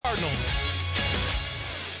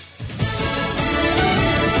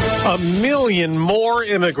1 million more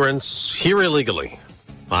immigrants here illegally.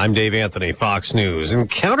 I'm Dave Anthony, Fox News.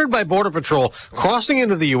 Encountered by Border Patrol crossing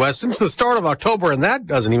into the U.S. since the start of October, and that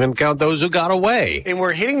doesn't even count those who got away. And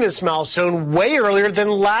we're hitting this milestone way earlier than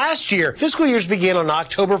last year. Fiscal years began on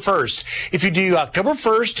October 1st. If you do October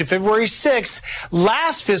 1st to February 6th,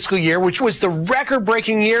 last fiscal year, which was the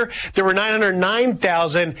record-breaking year, there were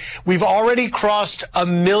 909,000. We've already crossed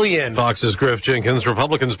 1 million. Fox's Griff Jenkins.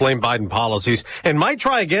 Republicans blame Biden policies and might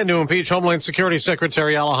try again to impeach Homeland Security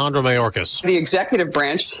Secretary Alejandro Mayorkas. The executive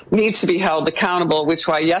branch needs to be held accountable, which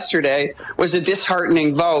why yesterday was a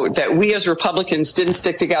disheartening vote that we as Republicans didn't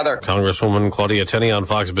stick together. Congresswoman Claudia Tenney on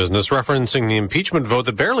Fox Business referencing the impeachment vote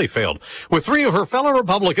that barely failed, with 3 of her fellow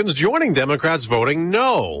Republicans joining Democrats voting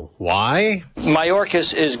no. Why?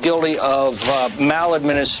 Mayorkas is guilty of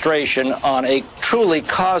maladministration on a truly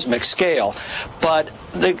cosmic scale, but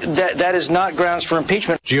that is not grounds for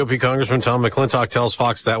impeachment. GOP Congressman Tom McClintock tells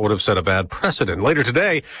Fox that would have set a bad precedent. Later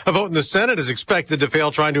today, a vote in the Senate is expected to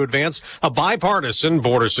fail trying to advance a bipartisan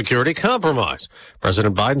border security compromise.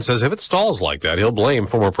 President Biden says if it stalls like that, he'll blame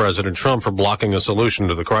former President Trump for blocking a solution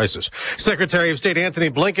to the crisis. Secretary of State Anthony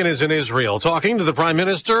Blinken is in Israel talking to the Prime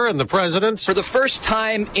Minister and the President. For the first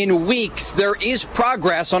time in weeks, there is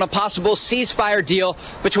progress on a possible ceasefire deal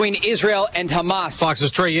between Israel and Hamas.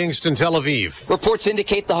 Fox's Trey Yingst in Tel Aviv. Reports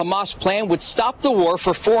indicate the Hamas plan would stop the war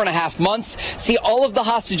for 4.5 months, see all of the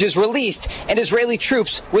hostages released, and Israeli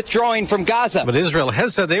troops withdrawing from Gaza. But Israel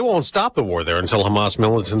has said they won't stop the war there until Hamas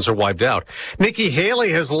militants are wiped out. Nikki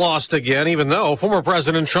Haley has lost again, even though former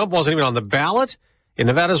President Trump wasn't even on the ballot. In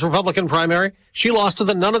Nevada's Republican primary, she lost to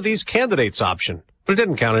the none of these candidates option. But it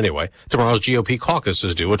didn't count anyway. Tomorrow's GOP caucus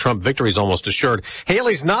is due. A Trump victory is almost assured.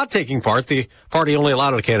 Haley's not taking part. The party only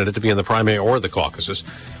allowed a candidate to be in the primary or the caucuses.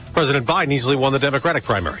 President Biden easily won the Democratic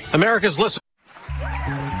primary. America's listen.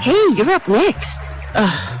 Hey, you're up next.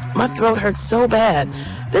 My throat hurts so bad.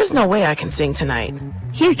 There's no way I can sing tonight.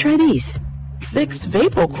 Here, try these. Vicks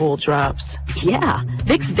VapoCool Drops. Yeah,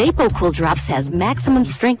 Vicks VapoCool Drops has maximum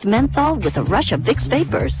strength menthol with a rush of Vicks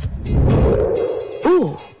Vapors.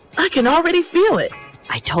 Ooh, I can already feel it.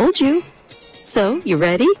 I told you. So, you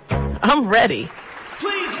ready? I'm ready.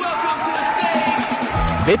 Please welcome to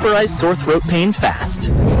the stage. Vaporize sore throat pain fast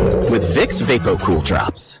with Vicks VapoCool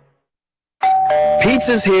Drops.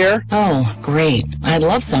 Pizza's here. Oh, great. I'd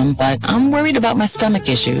love some, but I'm worried about my stomach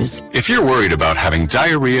issues. If you're worried about having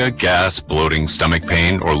diarrhea, gas, bloating, stomach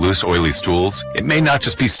pain, or loose, oily stools, it may not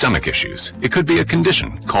just be stomach issues. It could be a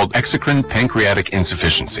condition called exocrine pancreatic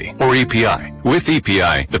insufficiency, or EPI. With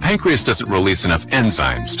EPI, the pancreas doesn't release enough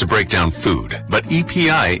enzymes to break down food, but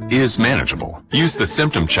EPI is manageable. Use the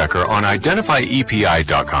symptom checker on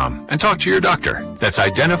identifyepi.com and talk to your doctor. That's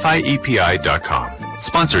identifyepi.com.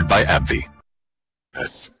 Sponsored by AbbVie.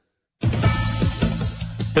 Yes.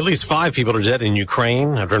 At least 5 people are dead in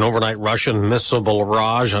Ukraine after an overnight Russian missile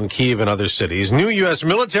barrage on Kyiv and other cities. New U.S.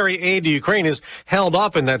 military aid to Ukraine is held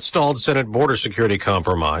up in that stalled Senate border security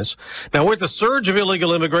compromise. Now, with the surge of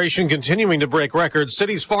illegal immigration continuing to break records,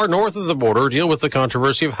 cities far north of the border deal with the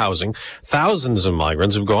controversy of housing. Thousands of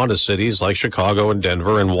migrants have gone to cities like Chicago and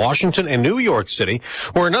Denver and Washington and New York City,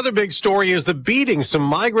 where another big story is the beating some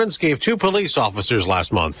migrants gave 2 police officers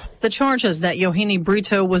last month. The charges that Yohini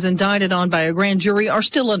Brito was indicted on by a grand jury are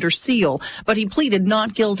still under seal, but he pleaded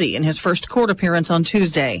not guilty in his first court appearance on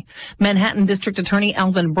Tuesday. Manhattan District Attorney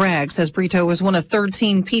Alvin Bragg says Brito was one of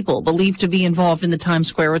 13 people believed to be involved in the Times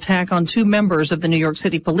Square attack on 2 members of the New York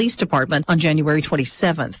City Police Department on January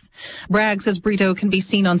 27th. Bragg says Brito can be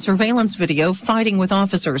seen on surveillance video fighting with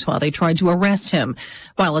officers while they tried to arrest him.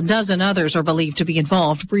 While a dozen others are believed to be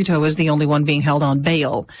involved, Brito is the only one being held on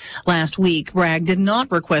bail. Last week, Bragg did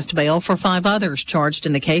not request bail for 5 others charged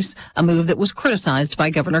in the case, a move that was criticized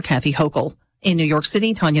by Governor Kathy Hochul. In New York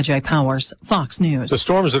City, Tanya J. Powers, Fox News. The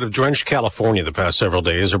storms that have drenched California the past several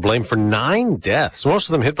days are blamed for 9 deaths, most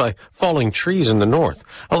of them hit by falling trees in the north.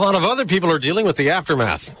 A lot of other people are dealing with the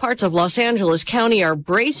aftermath. Parts of Los Angeles County are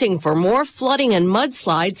bracing for more flooding and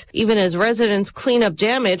mudslides, even as residents clean up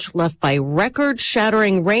damage left by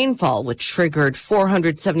record-shattering rainfall, which triggered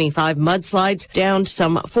 475 mudslides, downed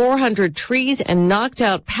some 400 trees, and knocked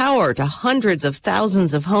out power to hundreds of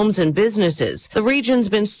thousands of homes and businesses. The region's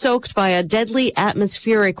been soaked by a deadly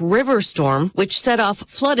atmospheric river storm, which set off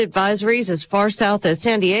flood advisories as far south as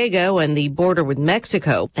San Diego and the border with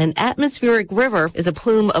Mexico. An atmospheric river is a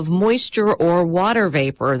plume of moisture or water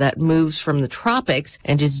vapor that moves from the tropics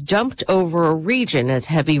and is dumped over a region as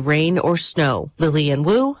heavy rain or snow. Lillian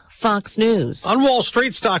Wu, Fox News. On Wall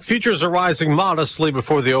Street, stock futures are rising modestly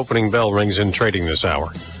before the opening bell rings in trading this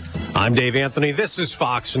hour. I'm Dave Anthony. This is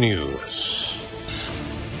Fox News.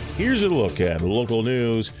 Here's a look at local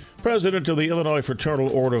news President of the Illinois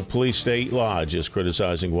Fraternal Order of Police State Lodge is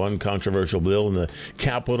criticizing one controversial bill in the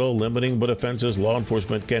Capitol limiting what offenses law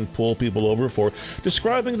enforcement can pull people over for,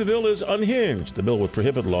 describing the bill as unhinged. The bill would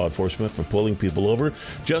prohibit law enforcement from pulling people over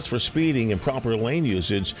just for speeding, improper lane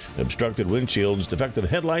usage, obstructed windshields, defective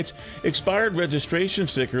headlights, expired registration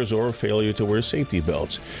stickers, or failure to wear safety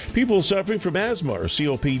belts. People suffering from asthma or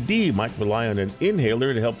COPD might rely on an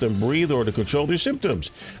inhaler to help them breathe or to control their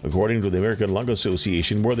symptoms. According to the American Lung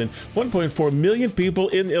Association, more than 1.4 million people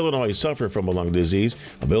in Illinois suffer from a lung disease.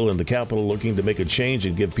 A bill in the Capitol looking to make a change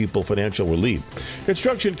and give people financial relief.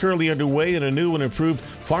 Construction currently underway in a new and improved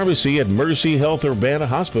pharmacy at Mercy Health Urbana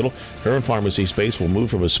Hospital. Current pharmacy space will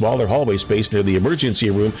move from a smaller hallway space near the emergency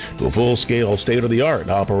room to a full-scale, state-of-the-art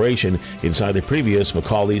operation inside the previous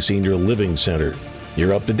McCauley Senior Living Center.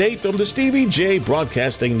 You're up to date from the Stevie Jay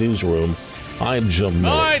Broadcasting Newsroom. I'm Jim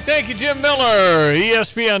Miller. All right, thank you, Jim Miller.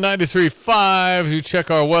 ESPN 93.5. You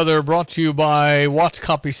check our weather. Brought to you by Watts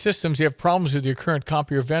Copy Systems. You have problems with your current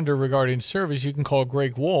copier vendor regarding service, you can call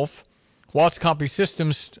Greg Wolf. Watts Copy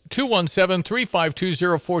Systems,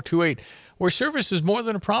 217-352-0428, where service is more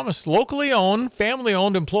than a promise. Locally owned,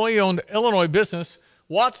 family-owned, employee-owned Illinois business.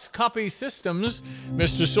 Watts Copy Systems.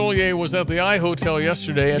 Mr. Solier was at the iHotel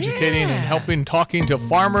yesterday, educating and helping, talking to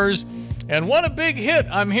farmers. And what a big hit.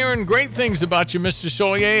 I'm hearing great things about you, Mr.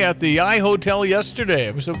 Solier, at the iHotel yesterday.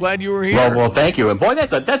 I'm so glad you were here. Well, thank you. And boy,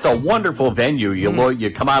 that's a wonderful venue. You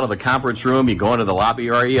come out of the conference room, you go into the lobby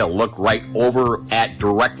area, look right over at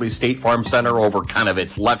directly State Farm Center, over kind of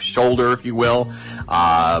its left shoulder, if you will.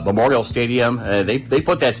 Memorial Stadium. They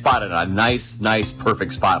put that spot in a nice,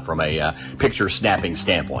 perfect spot from a picture snapping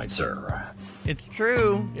standpoint, sir. It's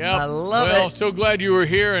true. Yeah, I love it. Well, so glad you were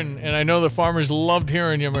here, and I know the farmers loved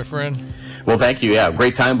hearing you, my friend. Well, thank you. Yeah,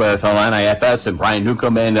 great time with Illini FS and Brian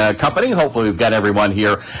Newcomb and company. Hopefully we've got everyone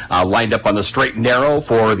here lined up on the straight and narrow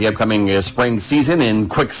for the upcoming spring season. In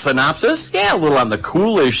quick synopsis, a little on the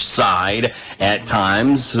coolish side at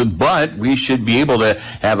times, but we should be able to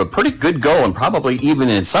have a pretty good go, and probably even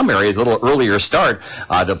in some areas a little earlier start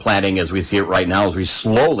to planting as we see it right now, as we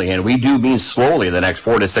slowly, and we do mean slowly, the next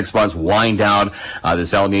 4 to 6 months wind down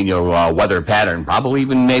this El Nino weather pattern, probably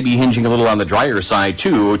even maybe hinging a little on the drier side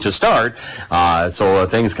too to start. So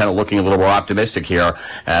things kind of looking a little more optimistic here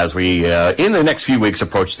as we, in the next few weeks,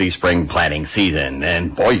 approach the spring planting season.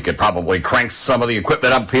 And boy, you could probably crank some of the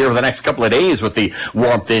equipment up here for the next couple of days with the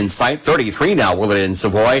warmth in sight. 33 now, Willard and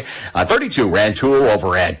Savoy. 32 Rantoul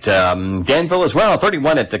over at Danville as well.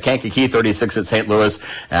 31 at the Kankakee, 36 at St. Louis,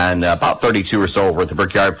 and about 32 or so over at the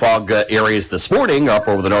Brickyard. Fog areas this morning up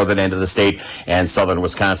over the northern end of the state and southern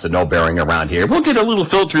Wisconsin. No bearing around here. We'll get a little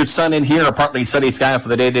filtered sun in here, a partly sunny sky for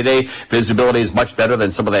the day today. Visibility is much better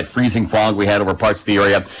than some of that freezing fog we had over parts of the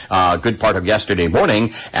area. Good part of yesterday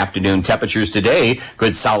morning. Afternoon temperatures today,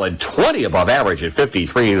 good solid 20 above average at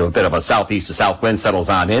 53. A bit of a southeast to south wind settles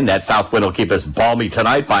on in. That south wind will keep us balmy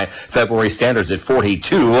tonight by February standards at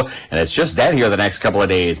 42. And it's just that here the next couple of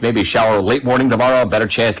days. Maybe a shower late morning tomorrow, better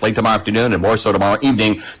chance late tomorrow afternoon, and more so tomorrow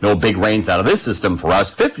evening. No big rains out of this system for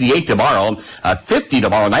us. 58 tomorrow, 50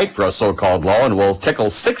 tomorrow night for a so-called low, and we'll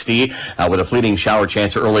tickle 60 with a fleeting shower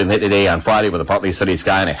chance early late today on Friday with a partly sunny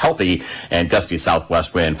sky and a healthy and gusty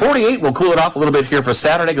southwest wind. 48, we'll cool it off a little bit here for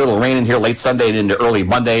Saturday. A little rain in here late Sunday and into early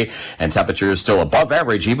Monday, and temperatures still above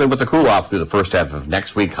average, even with the cool off through the first half of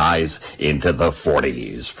next week. Highs into the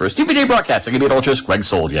 40s. For Stevie Jay Broadcasting, I'm Ultras, Greg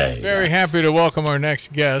Solier. Very happy to welcome our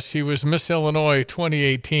next guest. She was Miss Illinois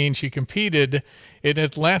 2018. She competed in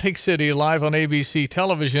Atlantic City live on ABC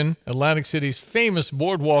television, Atlantic City's famous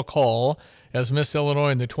Boardwalk Hall, as Miss Illinois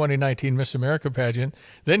in the 2019 Miss America pageant.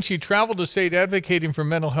 Then she traveled the state advocating for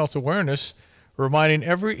mental health awareness, reminding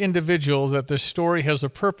every individual that this story has a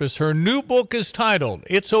purpose. Her new book is titled,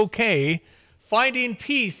 It's Okay, Finding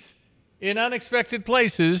Peace in Unexpected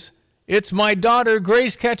Places. It's my daughter,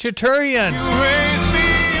 Grace Khatchaturian. You raise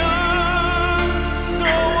me up so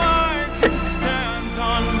I can stand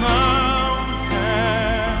on mountains.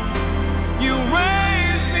 You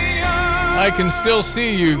raise me up. I can still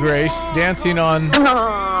see you, Grace, dancing on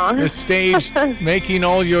the stage, making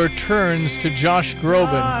all your turns to Josh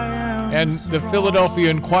Groban. And the Philadelphia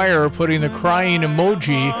Inquirer putting the crying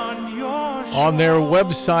emoji on their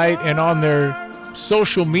website and on their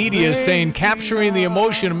social media saying, capturing the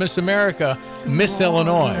emotion of Miss America, Miss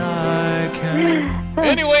Illinois.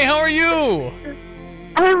 Anyway, how are you?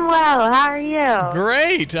 I'm well. How are you?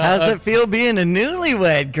 Great. How's it feel being a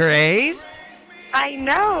newlywed, Grace? I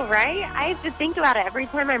know, right? I have to think about it every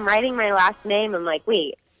time I'm writing my last name. I'm like,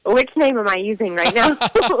 wait, which name am I using right now?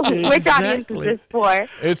 Which audience is this for?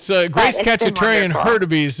 It's Grace Khatchaturian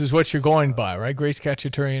Hurtubise is what you're going by, right? Grace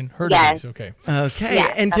Khatchaturian Hurtubise. Yes. Okay. Okay.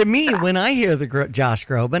 Yes, and to me, when I hear the Josh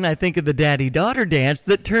Groban, I think of the daddy-daughter dance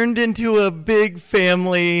that turned into a big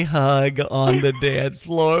family hug on the dance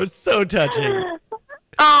floor. So touching.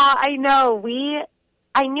 Oh, I know.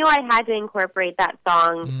 I knew I had to incorporate that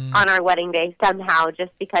song on our wedding day somehow,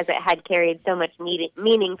 just because it had carried so much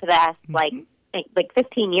meaning to us, like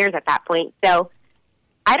 15 years at that point. So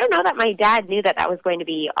I don't know that my dad knew that was going to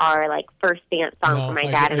be our first dance song for my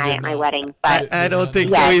dad and I at my wedding. But I don't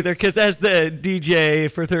think so either, because as the DJ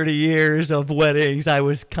for 30 years of weddings, I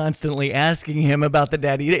was constantly asking him about the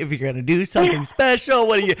daddy. If you're going to do something special,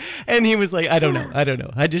 what do you? And he was like, I don't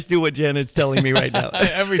know. I just do what Janet's telling me right now.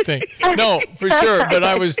 Everything. No, for sure. But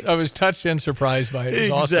I was touched and surprised by it.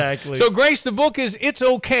 It was exactly. Awesome. So, Grace, the book is It's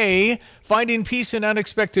Okay, Finding Peace in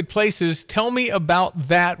Unexpected Places. Tell me about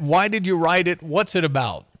that. Why did you write it? What's it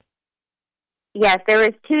about? Yes, there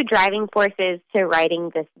was two driving forces to writing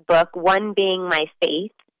this book, one being my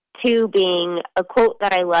faith, two being a quote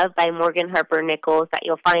that I love by Morgan Harper Nichols that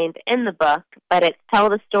you'll find in the book, but it's tell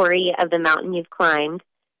the story of the mountain you've climbed.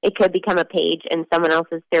 It could become a page in someone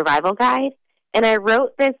else's survival guide. And I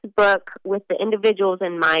wrote this book with the individuals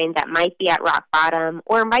in mind that might be at rock bottom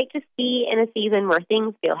or might just be in a season where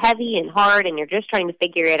things feel heavy and hard and you're just trying to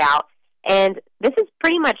figure it out. And this is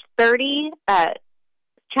pretty much 30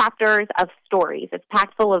 chapters of stories. It's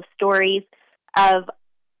packed full of stories of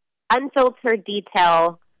unfiltered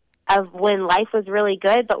detail of when life was really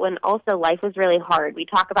good, but when also life was really hard. We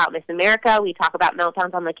talk about Miss America. We talk about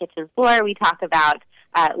meltdowns on the kitchen floor. We talk about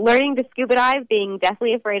learning to scuba dive, being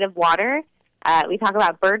deathly afraid of water. We talk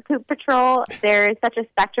about bird poop patrol. There's such a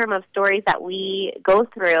spectrum of stories that we go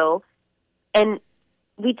through, and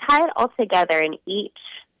we tie it all together in each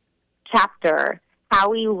chapter, how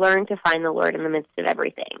we learn to find the Lord in the midst of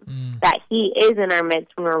everything, that He is in our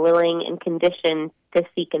midst when we're willing and conditioned to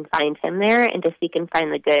seek and find Him there and to seek and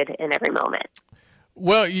find the good in every moment.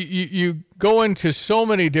 Well, you go into so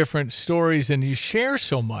many different stories and you share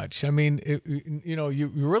so much. I mean,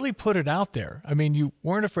 you really put it out there. I mean, you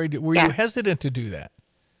weren't afraid. Were you hesitant to do that?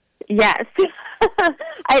 Yes.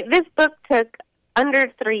 This book took under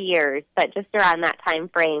 3 years, but just around that time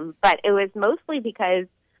frame. But it was mostly because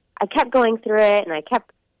I kept going through it, and I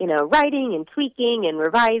kept, writing and tweaking and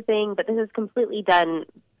revising, but this is completely done,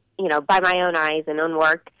 by my own eyes and own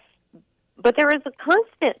work. But there was a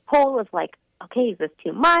constant pull of okay, is this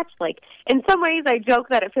too much? In some ways I joke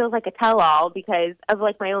that it feels like a tell-all because of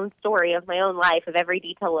my own story, of my own life, of every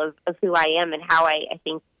detail of who I am and how I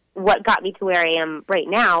think what got me to where I am right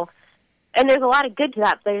now. And there's a lot of good to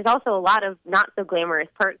that, but there's also a lot of not so glamorous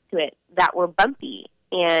parts to it that were bumpy.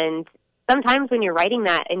 And sometimes when you're writing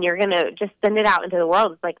that and you're going to just send it out into the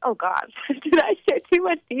world, it's like, oh, gosh, did I share too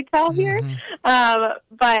much detail here? But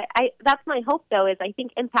that's my hope, though, is I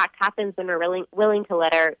think impact happens when we're willing to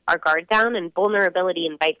let our guard down, and vulnerability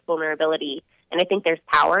invites vulnerability. And I think there's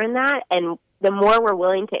power in that. And the more we're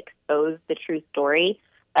willing to expose the true story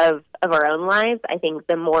of our own lives, I think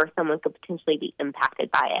the more someone could potentially be impacted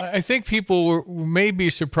by it. I think people may be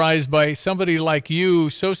surprised by somebody like you,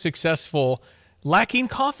 so successful, lacking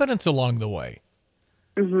confidence along the way.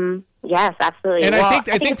 Yes, absolutely. And I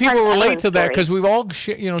think people relate to that because we've all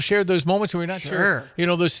shared those moments where we're not sure.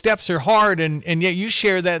 Those steps are hard, and yet you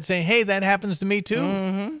share that, saying, "Hey, that happens to me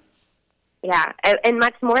too." Yeah, and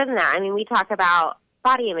much more than that. I mean, we talk about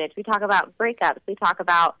body image, we talk about breakups, we talk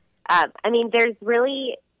about. There's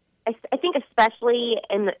really, I think, especially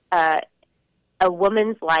in a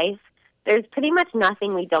woman's life, there's pretty much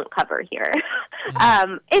nothing we don't cover here.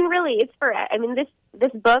 And really, it's for,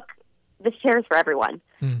 this book, this shares for everyone.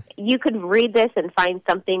 You could read this and find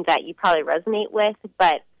something that you probably resonate with,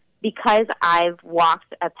 but because I've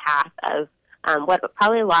walked a path of what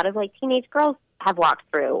probably a lot of teenage girls have walked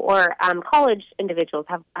through, or college individuals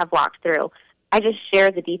have walked through, I just share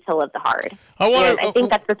the detail of the hard. I think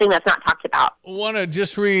that's the thing that's not talked about. I want to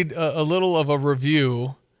just read a little of a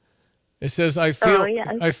review. It says, I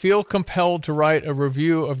feel compelled to write a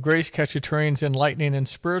review of Grace Khatchaturian's enlightening and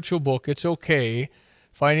spiritual book, It's Okay,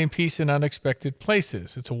 Finding Peace in Unexpected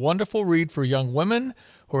Places. It's a wonderful read for young women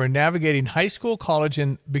who are navigating high school, college,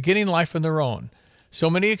 and beginning life on their own. So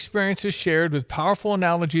many experiences shared with powerful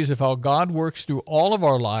analogies of how God works through all of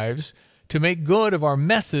our lives to make good of our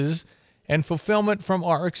messes and fulfillment from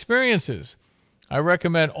our experiences. I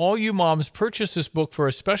recommend all you moms purchase this book for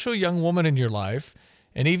a special young woman in your life,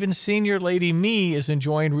 and even senior lady me is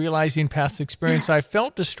enjoying realizing past experience I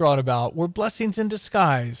felt distraught about were blessings in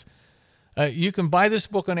disguise. You can buy this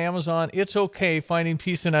book on Amazon. It's okay, Finding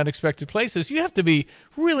Peace in Unexpected Places. You have to be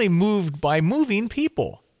really moved by moving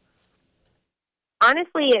people.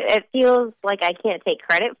 Honestly, it feels like I can't take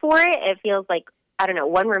credit for it. It feels like, I don't know,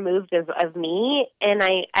 one removed of me. And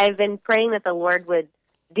I've been praying that the Lord would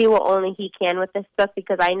do what only He can with this book,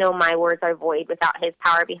 because I know my words are void without His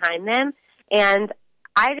power behind them. And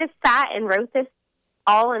I just sat and wrote this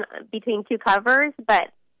all in between two covers, but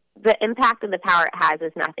the impact and the power it has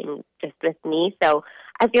is nothing just with me. So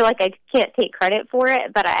I feel like I can't take credit for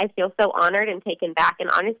it, but I feel so honored and taken back, and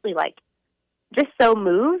honestly, like, just so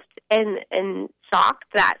moved and shocked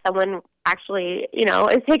that someone actually,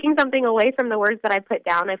 is taking something away from the words that I put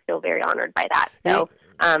down. I feel very honored by that. So,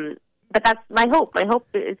 but that's my hope. My hope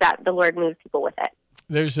is that the Lord moves people with it.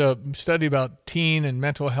 There's a study about teen and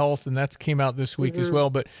mental health, and that came out this week as well.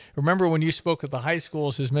 But remember when you spoke at the high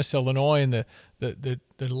schools as Miss Illinois, and the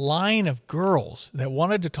line of girls that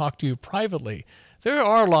wanted to talk to you privately. There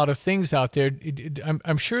are a lot of things out there.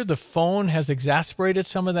 I'm sure the phone has exasperated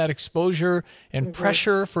some of that exposure and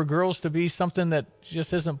pressure for girls to be something that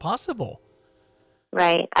just isn't possible.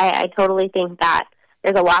 Right. I totally think that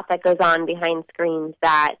there's a lot that goes on behind screens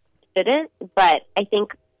that shouldn't, but I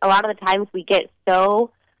think a lot of the times we get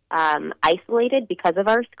so isolated because of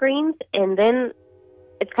our screens, and then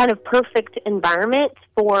it's kind of perfect environment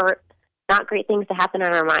for not great things to happen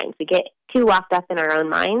in our minds. We get too locked up in our own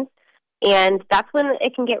minds, and that's when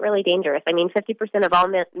it can get really dangerous. I mean, 50% of all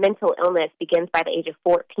mental illness begins by the age of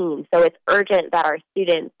 14, so it's urgent that our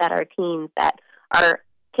students, that our teens, that our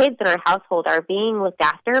kids in our household are being looked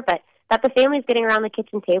after, but that the family's getting around the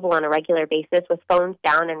kitchen table on a regular basis with phones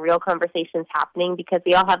down and real conversations happening, because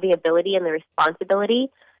we all have the ability and the responsibility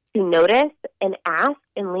to notice and ask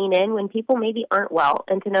and lean in when people maybe aren't well,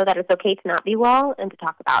 and to know that it's okay to not be well and to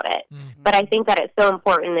talk about it. But I think that it's so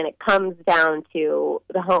important, and it comes down to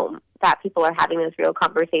the home, that people are having those real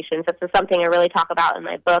conversations. That's something I really talk about in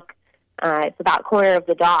my book. It's about corner of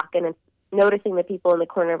the dock, and it's noticing the people in the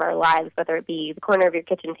corner of our lives, whether it be the corner of your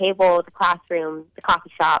kitchen table, the classroom, the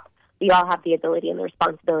coffee shop. We all have the ability and the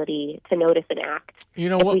responsibility to notice and act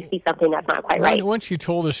if we see something that's not quite right. Once you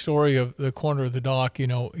told the story of the corner of the dock,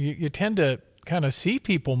 you tend to kind of see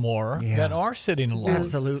people more that are sitting alone.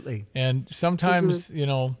 Absolutely. And sometimes,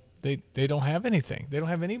 they don't have anything. They don't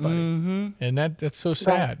have anybody. And that's so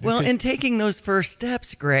sad. Well, and taking those first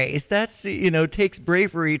steps, Grace, that's, takes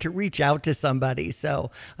bravery to reach out to somebody.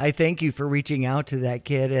 So I thank you for reaching out to that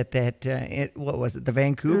kid at that, what was it, the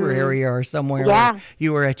Vancouver area or somewhere where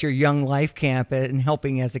you were at your Young Life camp and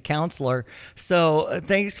helping as a counselor. So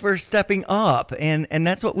thanks for stepping up. And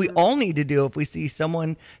that's what we all need to do if we see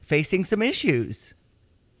someone facing some issues.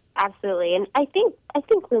 Absolutely. And I think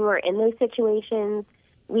when we're in those situations,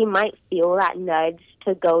 we might feel that nudge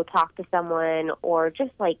to go talk to someone or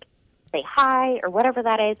just like say hi or whatever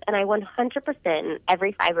that is. And I 100%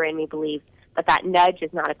 every fiber in me believes that nudge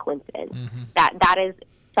is not a coincidence. That is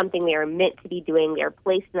something we are meant to be doing. We are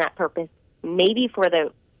placed in that purpose, maybe for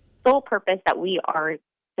the sole purpose that we are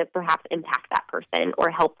to perhaps impact that person or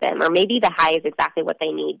help them. Or maybe the hi is exactly what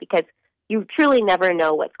they need, because you truly never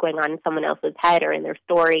know what's going on in someone else's head or in their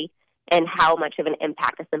story, and how much of an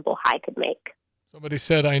impact a simple hi could make. Somebody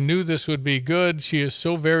said, I knew this would be good. She is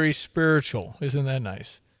so very spiritual. Isn't that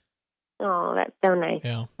nice? Oh, that's so nice.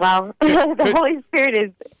 Yeah. Well, the Holy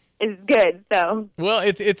Spirit is good. So. Well,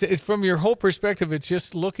 it's from your whole perspective. It's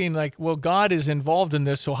just looking like, well, God is involved in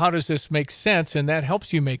this. So how does this make sense? And that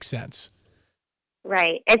helps you make sense.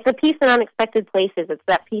 Right. It's the peace in unexpected places. It's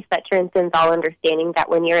that peace that transcends all understanding, that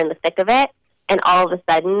when you're in the thick of it, and all of a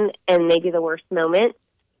sudden, and maybe the worst moment,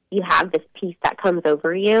 you have this peace that comes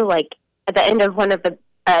over you, like. At the end of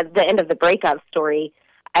the end of the breakup story,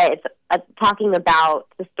 it's talking about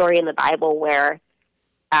the story in the Bible where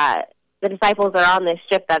the disciples are on this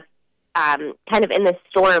ship that's kind of in this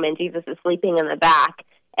storm, and Jesus is sleeping in the back,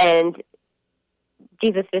 and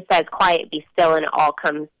Jesus just says, "Quiet, be still," and it all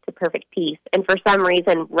comes to perfect peace. And for some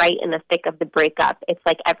reason, right in the thick of the breakup, it's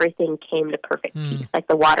like everything came to perfect peace, like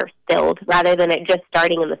the water stilled, rather than it just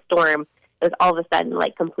starting in the storm. It was all of a sudden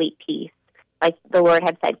like complete peace. Like the Lord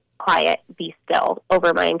had said, quiet, be still,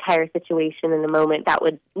 over my entire situation in the moment that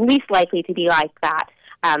was least likely to be like that.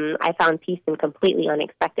 I found peace in completely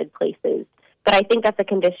unexpected places. But I think that's a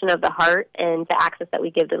condition of the heart and the access that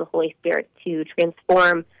we give to the Holy Spirit to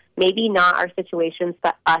transform maybe not our situations,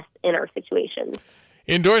 but us in our situations.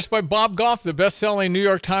 Endorsed by Bob Goff, the best-selling New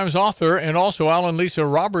York Times author, and also Alan Lisa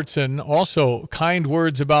Robertson, also kind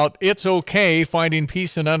words about it's okay, finding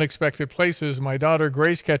peace in unexpected places. My daughter,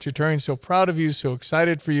 Grace Khatchaturian, so proud of you, so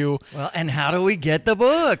excited for you. Well, and how do we get the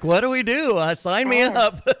book? What do we do? Sign me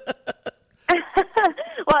up.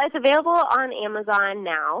 Well, it's available on Amazon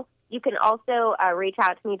now. You can also reach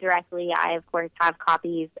out to me directly. I, of course, have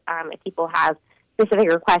copies if people have specific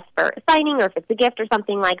requests for signing or if it's a gift or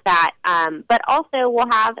something like that. But also, we'll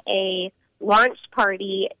have a launch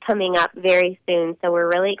party coming up very soon, so we're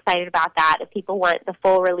really excited about that. If people want the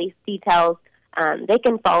full release details, they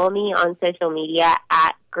can follow me on social media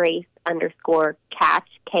at Grace_Khatch,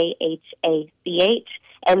 Khach,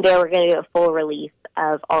 and there we're going to do a full release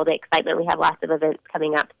of all the excitement. We have lots of events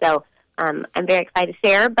coming up, so I'm very excited to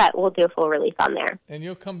share, but we'll do a full release on there. And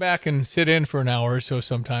you'll come back and sit in for an hour or so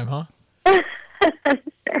sometime, huh? Sure.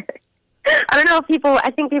 I don't know if I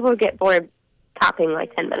think people get bored talking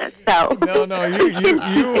like 10 minutes. So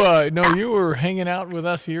No, you were hanging out with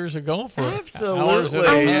us years ago for hours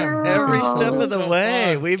Absolutely. at a time. Every step of the So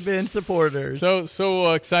way, fun. we've been supporters.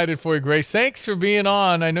 So excited for you, Grace. Thanks for being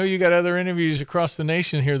on. I know you got other interviews across the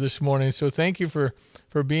nation here this morning, so thank you for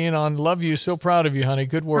being on. Love you. So proud of you, honey.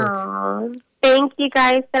 Good work. Aww. Thank you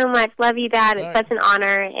guys so much. Love you, Dad. It's such an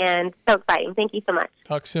honor and so exciting. Thank you so much.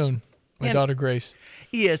 Talk soon. My daughter, Grace.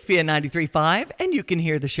 ESPN 93.5, and you can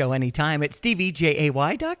hear the show anytime at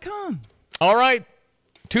StevieJay.com. All right.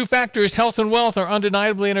 Two factors, health and wealth, are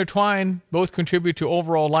undeniably intertwined. Both contribute to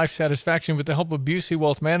overall life satisfaction. With the help of Busey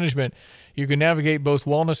Wealth Management, you can navigate both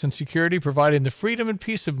wellness and security, providing the freedom and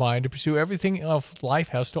peace of mind to pursue everything else life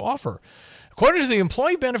has to offer. According to the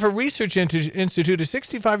Employee Benefit Research Institute, a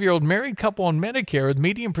 65-year-old married couple on Medicare with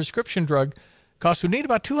median prescription drug costs would need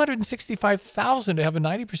about $265,000 to have a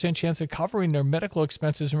 90% chance of covering their medical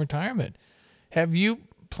expenses in retirement. Have you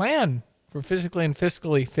planned for physically and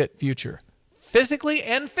fiscally fit future? Physically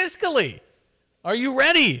and fiscally. Are you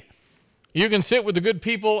ready? You can sit with the good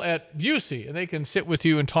people at Busey, and they can sit with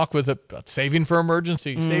you and talk about saving for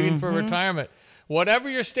emergency, saving for retirement. Whatever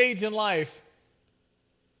your stage in life,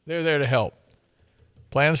 they're there to help.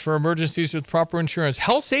 Plans for emergencies with proper insurance.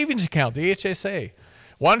 Health Savings Account, the HSA.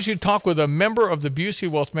 Why don't you talk with a member of the Busey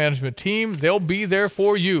Wealth Management team? They'll be there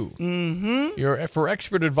for you. For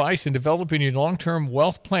expert advice in developing your long-term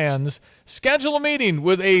wealth plans, schedule a meeting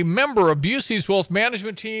with a member of Busey's Wealth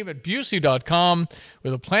Management team at Busey.com.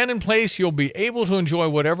 With a plan in place, you'll be able to enjoy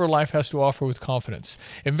whatever life has to offer with confidence.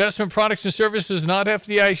 Investment products and services not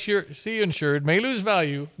FDIC insured may lose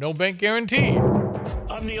value. No bank guarantee.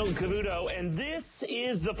 I'm Neil Cavuto, and this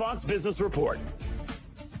is the Fox Business Report.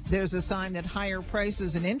 There's a sign that higher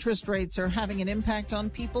prices and interest rates are having an impact on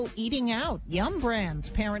people eating out. Yum Brands,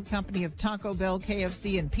 parent company of Taco Bell,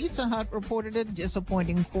 KFC, and Pizza Hut, reported a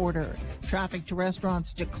disappointing quarter. Traffic to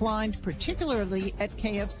restaurants declined, particularly at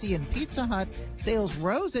KFC and Pizza Hut. Sales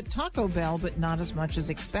rose at Taco Bell, but not as much as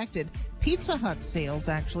expected. Pizza Hut sales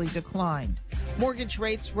actually declined. Mortgage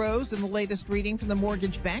rates rose in the latest reading from the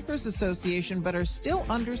Mortgage Bankers Association, but are still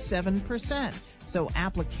under 7%. So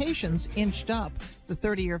applications inched up. The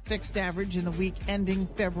 30-year fixed average in the week ending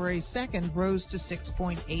February 2nd rose to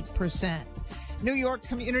 6.8%. New York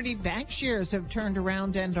Community Bank shares have turned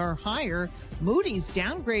around and are higher. Moody's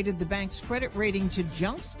downgraded the bank's credit rating to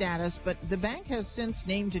junk status, but the bank has since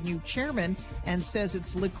named a new chairman and says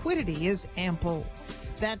its liquidity is ample.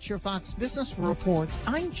 That's your Fox Business Report.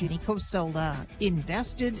 I'm Ginny Cosola.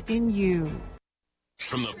 Invested in you.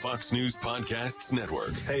 From the Fox News Podcasts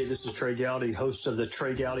Network. Hey, this is Trey Gowdy, host of the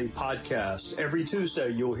Trey Gowdy Podcast. Every Tuesday,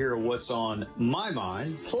 you'll hear what's on my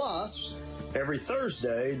mind. Plus, every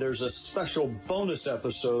Thursday, there's a special bonus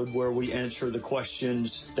episode where we answer the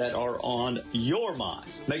questions that are on your mind.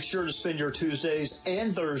 Make sure to spend your Tuesdays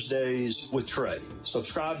and Thursdays with Trey.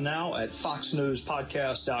 Subscribe now at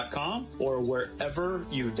foxnewspodcast.com or wherever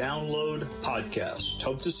you download podcasts.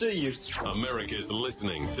 Hope to see you. America's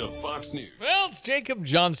listening to Fox News. Well, it's Jacob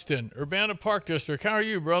Johnston, Urbana Park District. How are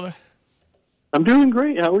you, brother? I'm doing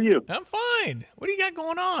great. How are you? I'm fine. What do you got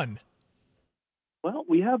going on? Well,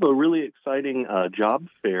 we have a really exciting job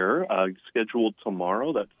fair scheduled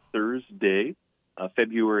tomorrow. That's Thursday,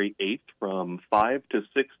 February 8th from 5 to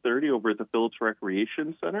 6:30 over at the Phillips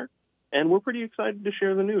Recreation Center. And we're pretty excited to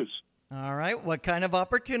share the news. All right. What kind of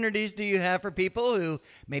opportunities do you have for people who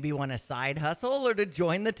maybe want a side hustle or to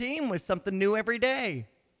join the team with something new every day?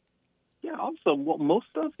 Yeah, awesome. Well,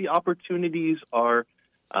 most of the opportunities are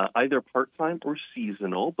either part-time or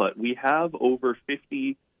seasonal, but we have over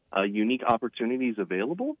 50 unique opportunities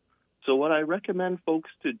available. So what I recommend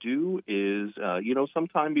folks to do is,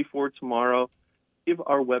 sometime before tomorrow, give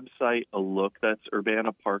our website a look. That's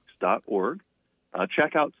urbanaparks.org.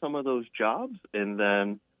 Check out some of those jobs. And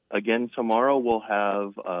then, again, tomorrow we'll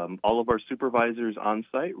have all of our supervisors on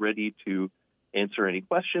site ready to answer any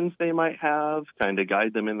questions they might have, kind of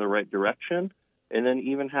guide them in the right direction, and then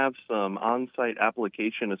even have some on-site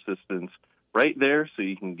application assistance right there so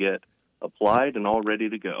you can get applied and all ready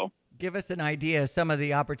to go. Give us an idea of some of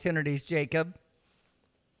the opportunities, Jacob.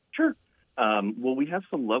 Sure. Well, we have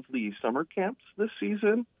some lovely summer camps this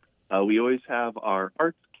season. We always have our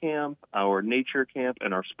arts camp, our nature camp,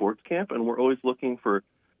 and our sports camp, and we're always looking for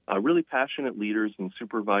really passionate leaders and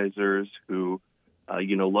supervisors who,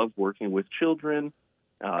 love working with children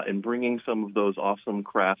and bringing some of those awesome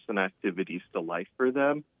crafts and activities to life for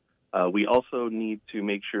them. We also need to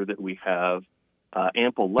make sure that we have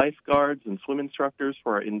ample lifeguards and swim instructors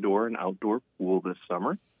for our indoor and outdoor pool this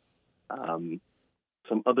summer.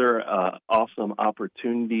 Some other awesome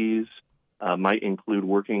opportunities might include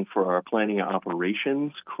working for our planning and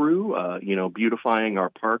operations crew, beautifying our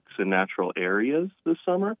parks and natural areas this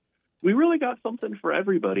summer. We really got something for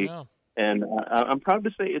everybody. Wow. And I'm proud to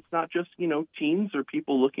say it's not just, teens or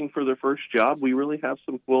people looking for their first job. We really have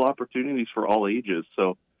some cool opportunities for all ages.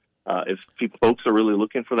 So if folks are really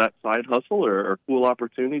looking for that side hustle or cool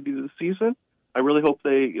opportunity this season, I really hope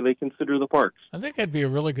they consider the parks. I think I'd be a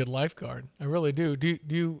really good lifeguard. I really do. Do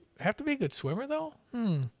you have to be a good swimmer, though?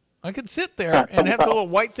 I could sit there and have the little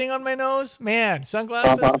white thing on my nose. Man,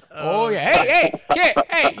 sunglasses. Oh, yeah. Hey, kid.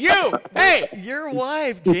 Hey, you. Hey. Your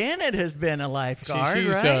wife, Janet, has been a lifeguard,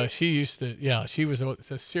 right? She used to, she was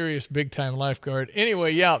a serious big-time lifeguard.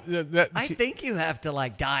 Anyway, yeah. I think you have to,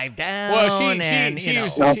 dive down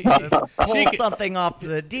pull something off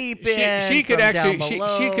the deep end. She could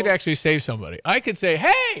actually save somebody. I could say,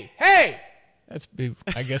 hey.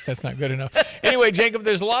 I guess that's not good enough. Anyway, Jacob,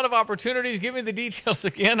 there's a lot of opportunities. Give me the details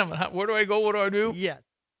again. Where do I go? What do I do? Yes.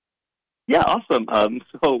 Yeah, awesome.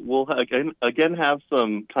 So we'll again have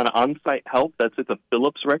some kind of on-site help. That's at the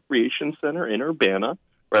Phillips Recreation Center in Urbana,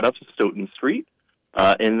 right off of Stoughton Street.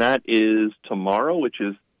 And that is tomorrow, which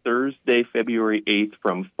is Thursday, February 8th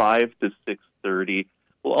from 5 to 6:30.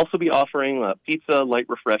 We'll also be offering pizza, light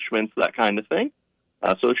refreshments, that kind of thing.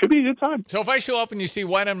 So it should be a good time. So if I show up and you see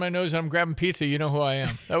white on my nose and I'm grabbing pizza, you know who I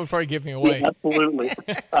am. That would probably give me away. Yeah, absolutely.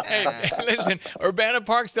 Hey, listen,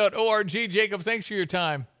 urbanaparks.org. Jacob, thanks for your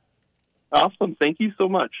time. Awesome. Thank you so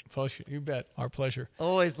much. You bet. Our pleasure.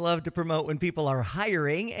 Always love to promote when people are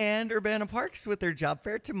hiring, and Urbana Parks with their job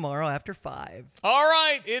fair tomorrow after 5. All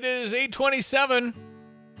right. It is 8:27.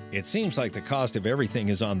 It seems like the cost of everything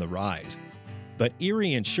is on the rise. But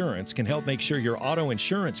Erie Insurance can help make sure your auto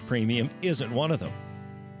insurance premium isn't one of them.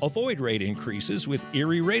 Avoid rate increases with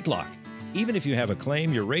Erie Rate Lock. Even if you have a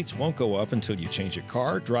claim, your rates won't go up until you change a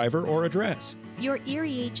car, driver, or address. Your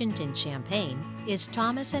Erie agent in Champaign is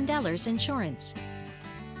Thomas & Ellers Insurance.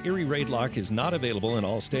 Erie Rate Lock is not available in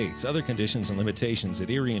all states. Other conditions and limitations at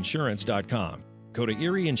erieinsurance.com. Go to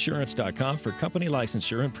erieinsurance.com for company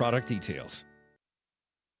licensure and product details.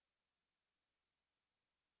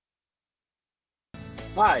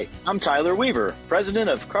 Hi, I'm Tyler Weaver, president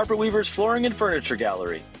of Carpet Weavers Flooring and Furniture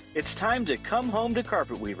Gallery. It's time to come home to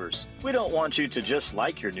Carpet Weavers. We don't want you to just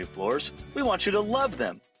like your new floors. We want you to love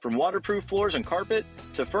them. From waterproof floors and carpet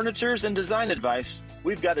to furnitures and design advice,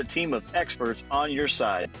 we've got a team of experts on your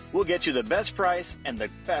side. We'll get you the best price and the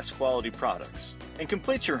best quality products. And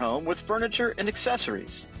complete your home with furniture and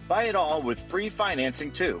accessories. Buy it all with free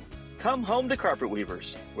financing too. Come home to Carpet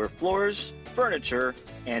Weavers, where floors, furniture,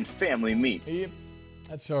 and family meet.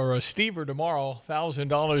 That's our Stever tomorrow,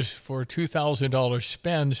 $1,000 for a $2,000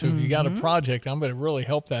 spend. So if you got a project, I'm going to really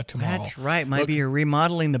help that tomorrow. That's right. Might be you're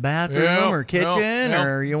remodeling the bathroom or kitchen,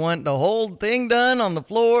 or you want the whole thing done on the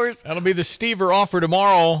floors. That'll be the Stever offer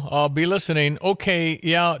tomorrow. I'll be listening. Okay,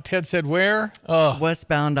 yeah, Ted said where?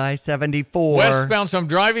 Westbound I-74. Westbound, so I'm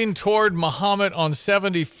driving toward Mahomet on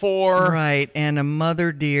 74. Right, and a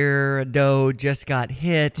mother deer, a doe, just got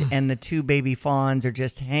hit, and the 2 baby fawns are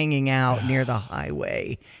just hanging out near the highway.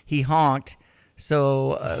 He honked,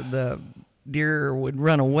 so the deer would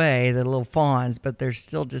run away, the little fawns, but they're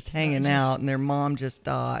still just hanging out, and their mom just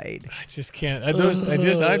died. I just can't. It's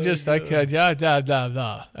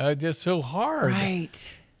just so hard.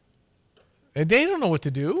 Right. And they don't know what to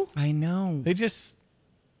do. I know. They just,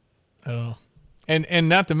 I don't know. And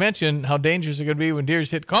not to mention how dangerous it's going to be when deers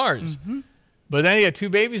hit cars. Mm-hmm. But then you got 2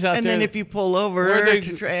 babies out there. And then if you pull over,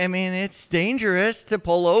 it's dangerous to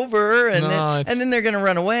pull over, and then they're going to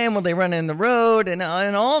run away, and will they run in the road, and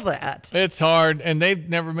all that. It's hard, and they've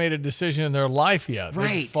never made a decision in their life yet. Right.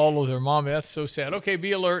 They follow their mom. That's so sad. Okay,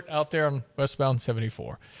 be alert out there on westbound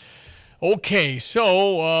 74. Okay,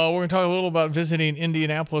 so we're going to talk a little about visiting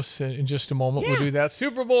Indianapolis in just a moment. Yeah. We'll do that.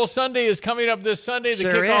 Super Bowl Sunday is coming up this Sunday. The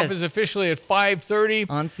kickoff is officially at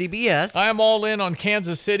 5:30 on CBS. I'm all in on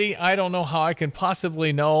Kansas City. I don't know how I can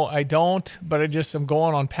possibly know. I don't, but I'm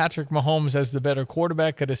going on Patrick Mahomes as the better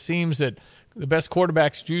quarterback, because it seems that The best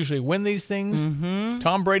quarterbacks usually win these things.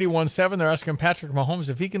 Tom Brady won 7. They're asking Patrick Mahomes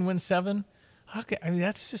if he can win 7.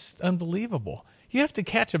 That's just unbelievable. You have to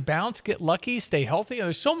catch a bounce, get lucky, stay healthy.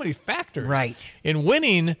 There's so many factors in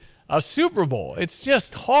winning a Super Bowl. It's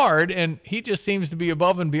just hard, and he just seems to be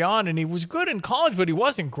above and beyond. And he was good in college, but he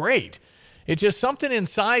wasn't great. It's just something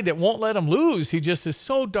inside that won't let him lose. He just is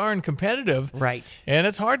so darn competitive. Right. And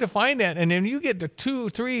it's hard to find that. And then you get to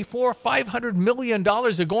 $200, $300, $400, $500 million.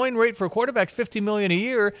 The going rate for a quarterback's $50 million a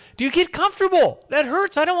year. Do you get comfortable? That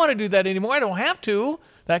hurts. I don't want to do that anymore. I don't have to.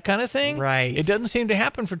 That kind of thing. Right. It doesn't seem to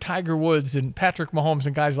happen for Tiger Woods and Patrick Mahomes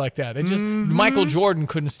and guys like that. It just Michael Jordan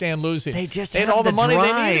couldn't stand losing. They just had have all the money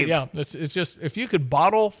drive. they needed. Yeah, it's just if you could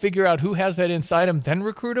figure out who has that inside him, then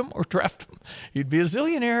recruit him or draft him, you'd be a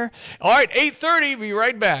zillionaire. All right, 8:30. Be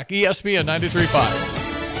right back. ESPN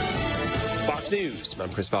 93.5. Fox News.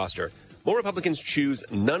 I'm Chris Foster. More Republicans choose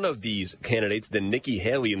none of these candidates than Nikki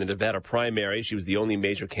Haley in the Nevada primary. She was the only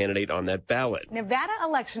major candidate on that ballot. Nevada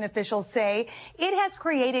election officials say it has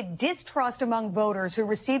created distrust among voters who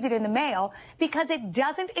received it in the mail because it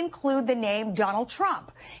doesn't include the name Donald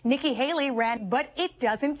Trump. Nikki Haley ran, but it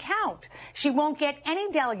doesn't count. She won't get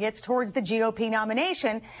any delegates towards the GOP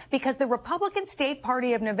nomination because the Republican State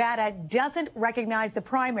Party of Nevada doesn't recognize the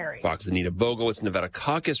primary. Fox's Anita Vogel. It's Nevada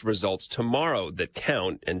caucus results tomorrow that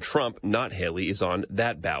count, and Trump, not Haley, is on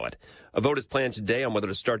that ballot. A vote is planned today on whether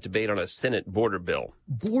to start debate on a Senate border bill.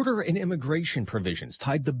 Border and immigration provisions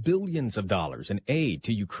tied to billions of dollars in aid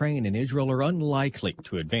to Ukraine and Israel are unlikely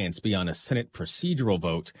to advance beyond a Senate procedural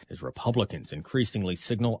vote as Republicans increasingly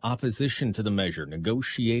signal opposition to the measure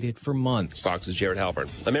negotiated for months. Fox's Jared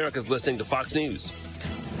Halpern. America's listening to Fox News.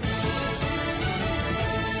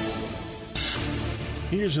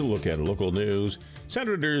 Here's a look at local news.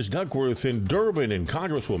 Senators Duckworth and Durbin and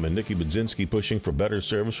Congresswoman Nikki Budzinski pushing for better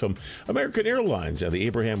service from American Airlines at the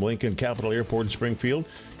Abraham Lincoln Capital Airport in Springfield.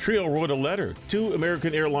 Trio wrote a letter to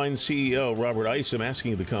American Airlines CEO Robert Isom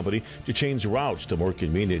asking the company to change routes to more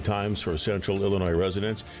convenient times for Central Illinois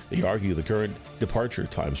residents. They argue the current departure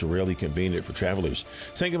times are rarely convenient for travelers.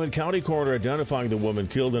 Sangamon County Coroner identifying the woman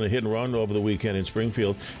killed in a hit and run over the weekend in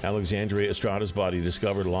Springfield. Alexandria Estrada's body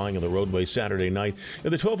discovered lying on the roadway Saturday night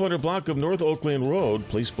in the 1200 block of North Oakland Road.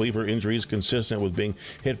 Police believe her injuries consistent with being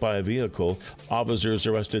hit by a vehicle. Officers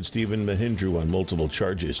arrested Stephen Mahindru on multiple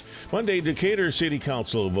charges. Monday, Decatur City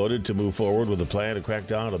Council voted to move forward with a plan to crack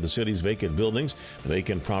down on the city's vacant buildings. The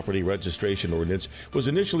vacant property registration ordinance was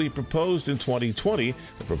initially proposed in 2020.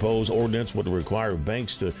 The proposed ordinance would require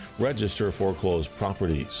banks to register foreclosed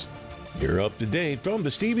properties. You're up to date from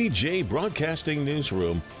the Stevie Jay Broadcasting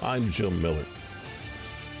Newsroom. I'm Jim Miller.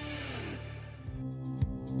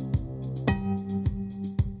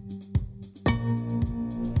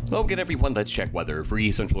 Well, good everyone. Let's check weather for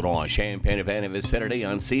East Central Illinois. Champaign event of Vicinity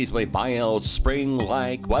unseasonably mild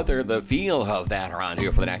spring-like weather. The feel of that around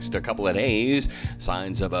here for the next couple of days.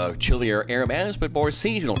 Signs of a chillier air mass, but more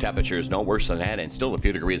seasonal temperatures. No worse than that, and still a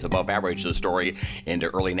few degrees above average. The story into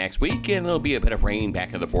early next week, and there'll be a bit of rain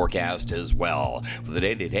back in the forecast as well. For the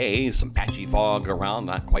day today, some patchy fog around,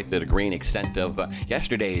 not quite the green extent of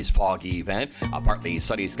yesterday's foggy event. A partly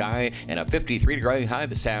sunny sky and a 53-degree high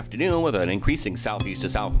this afternoon with an increasing southeast to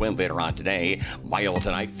south wind later on today. Mild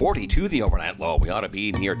tonight, 42 the overnight low. We ought to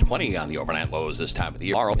be near 20 on the overnight lows this time of the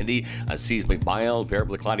year. Tomorrow, windy, seasonably mild,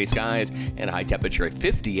 variably cloudy skies, and a high temperature at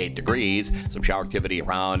 58 degrees. Some shower activity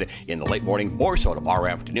around in the late morning, more so tomorrow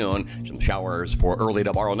afternoon. Some showers for early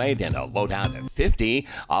tomorrow night, and a low down to 50,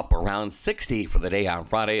 up around 60 for the day on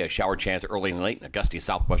Friday. A shower chance early and late, and a gusty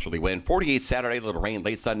southwesterly wind. 48 Saturday, a little rain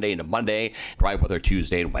late Sunday into Monday. Dry weather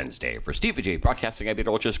Tuesday and Wednesday. For Stevie Jay Broadcasting, I'm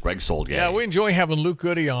meteorologist Greg Soldier. Yeah, we enjoy having Luke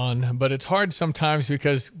Goody on, but it's hard sometimes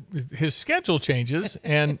because his schedule changes,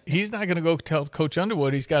 and he's not going to go tell Coach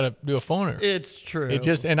Underwood he's got to do a phoner. It's true.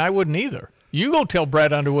 And I wouldn't either. You go tell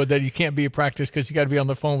Brad Underwood that you can't be at practice because you got to be on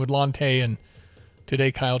the phone with Lonte and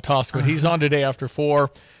today Kyle Toskwood. He's on today after 4.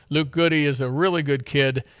 Luke Goody is a really good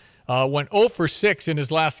kid. Went 0 for 6 in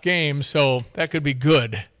his last game, so that could be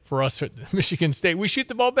good for us at Michigan State. We shoot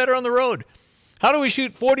the ball better on the road. How do we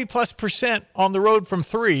shoot 40+% on the road from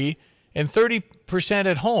 3 and 30%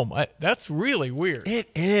 at home? That's really weird. It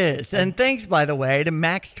is. And thanks, by the way, to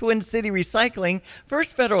Max Twin City Recycling,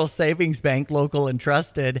 First Federal Savings Bank, local and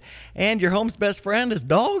trusted. And your home's best friend is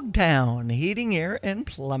Dogtown Heating, Air, and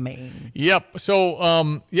Plumbing. Yep.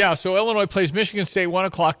 So, so Illinois plays Michigan State 1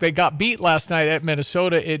 o'clock. They got beat last night at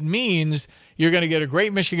Minnesota. It means you're going to get a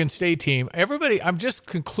great Michigan State team. Everybody, I've just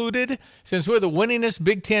concluded, since we're the winningest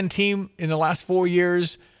Big Ten team in the last 4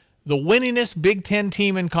 years, the winningest Big Ten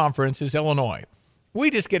team in conference is Illinois.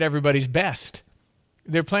 We just get everybody's best.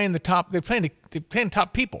 They're playing the top. They're playing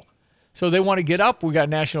top people. So they want to get up. We got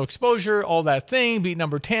national exposure, all that thing, beat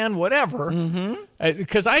number 10, whatever.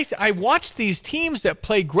 Because I watch these teams that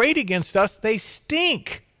play great against us. They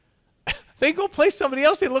stink. They go play somebody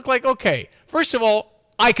else. They look like, okay, first of all,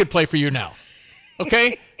 I could play for you now.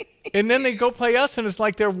 Okay? And then they go play us, and it's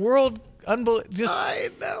like their world unbelievable. I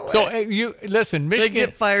know. So you listen, Michigan. They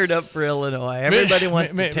get fired up for Illinois. Everybody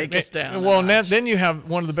wants to take us down. Well, then you have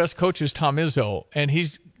one of the best coaches, Tom Izzo, and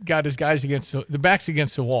he's got his guys against the backs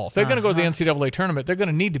against the wall. If they're going to go to the NCAA tournament, they're going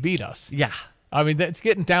to need to beat us. Yeah. I mean, it's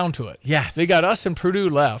getting down to it. Yes. They got us and Purdue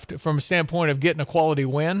left from a standpoint of getting a quality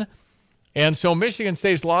win. And so Michigan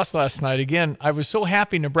State's lost last night. Again, I was so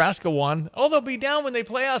happy Nebraska won. Oh, they'll be down when they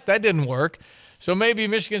play us. That didn't work. So maybe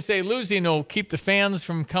Michigan State losing will keep the fans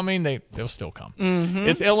from coming. They'll still come.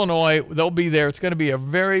 It's Illinois. They'll be there. It's going to be a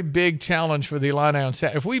very big challenge for the Illini on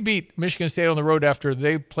Saturday. If we beat Michigan State on the road after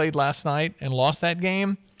they played last night and lost that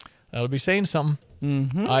game, that'll be saying something.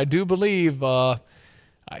 I do believe.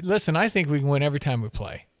 Listen, I think we can win every time we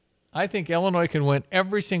play. I think Illinois can win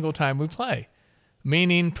every single time we play.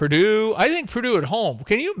 Meaning Purdue. I think Purdue at home.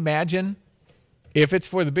 Can you imagine if it's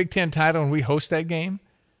for the Big Ten title and we host that game?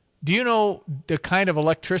 Do you know the kind of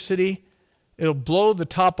electricity? It'll blow the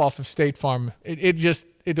top off of State Farm.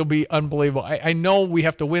 It'll be unbelievable. I know we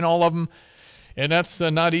have to win all of them, and that's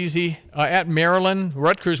not easy. At Maryland,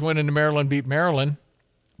 Rutgers went into Maryland, beat Maryland,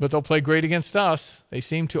 but they'll play great against us. They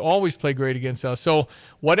seem to always play great against us. So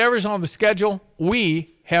whatever's on the schedule,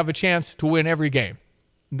 we have a chance to win every game.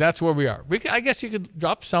 That's where we are. I guess you could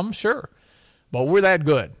drop some, sure, but we're that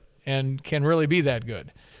good and can really be that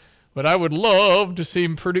good. But I would love to see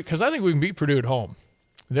Purdue, because I think we can beat Purdue at home.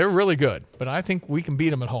 They're really good, but I think we can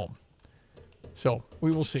beat them at home. So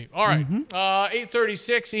we will see. All right,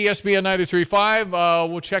 8:36, ESPN 93.5.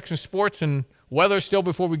 We'll check some sports and weather still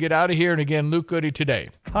before we get out of here. And again, Luke Goody today.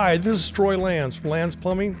 Hi, this is Troy Lands from Lands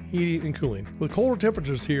Plumbing, Heating, and Cooling. With colder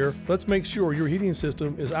temperatures here, let's make sure your heating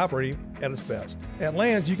system is operating at its best. At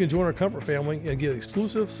Lands, you can join our comfort family and get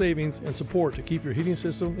exclusive savings and support to keep your heating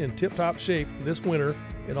system in tip-top shape this winter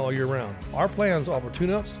and all year round. Our plans offer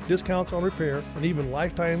tune-ups, discounts on repair, and even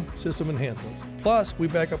lifetime system enhancements. Plus, we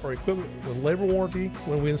back up our equipment with labor warranty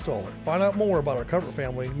when we install it. Find out more about our comfort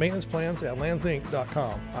family maintenance plans at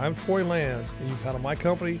landsinc.com. I'm Troy Lands, and you can count on my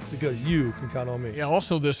company because you can count on me. Yeah,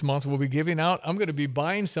 also this month we'll be giving out, I'm going to be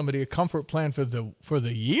buying somebody a comfort plan for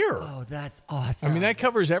the year. Oh, that's awesome. I mean, that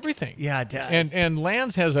covers everything. Yeah, it does. And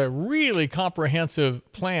Lands has a really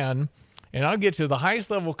comprehensive plan. And I'll get to the highest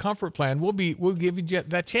level comfort plan. We'll give you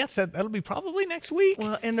that chance. That'll be probably next week.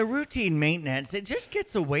 Well, and the routine maintenance, it just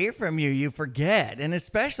gets away from you. You forget. And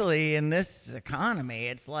especially in this economy,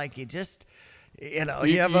 it's like you just, you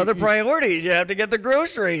have other priorities. You have to get the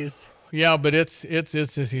groceries. Yeah, but it's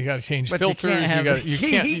you got to change filters. You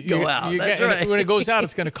can't go out. That's right. When it goes out,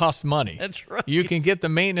 it's going to cost money. That's right. You can get the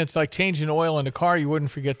maintenance like changing oil in the car. You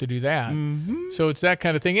wouldn't forget to do that. So it's that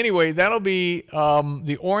kind of thing. Anyway, that'll be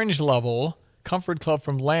the orange level comfort club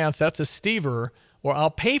from Lance. That's a Stever, or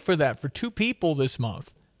I'll pay for that for 2 people this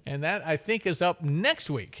month. And that, I think, is up next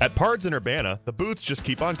week. At Pards in Urbana, the boots just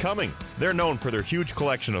keep on coming. They're known for their huge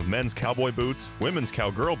collection of men's cowboy boots, women's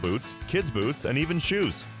cowgirl boots, kids' boots, and even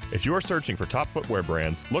shoes. If you're searching for top footwear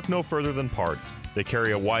brands, look no further than Pards. They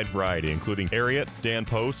carry a wide variety, including Ariat, Dan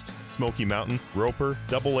Post, Smoky Mountain, Roper,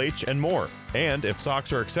 Double H, and more. And if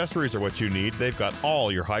socks or accessories are what you need, they've got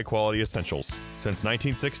all your high-quality essentials. Since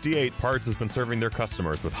 1968, Pards has been serving their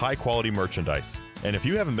customers with high-quality merchandise. And if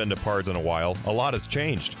you haven't been to Pards in a while, a lot has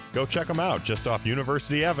changed. Go check them out just off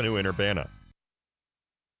University Avenue in Urbana.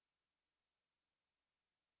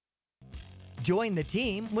 Join the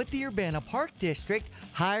team with the Urbana Park District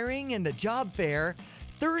hiring and the job fair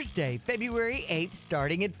Thursday, February 8th,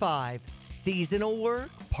 starting at 5. Seasonal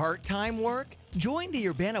work, part-time work. Join the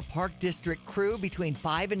Urbana Park District crew between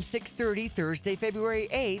 5 and 6:30 Thursday, February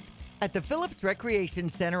 8th at the Phillips Recreation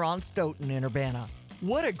Center on Stoughton in Urbana.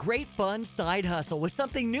 What a great fun side hustle with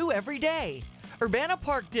something new every day. Urbana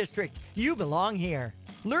Park District, you belong here.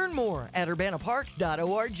 Learn more at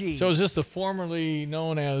urbanaparks.org. So is this the formerly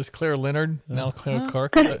known as Claire Leonard, now Clare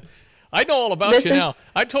Clark? I know all about you now.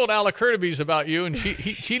 I told Alec Hurtubise about you, and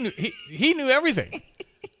he knew everything.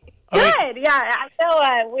 Good, yeah. I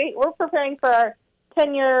know we're preparing for our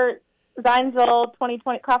 10-year Zionsville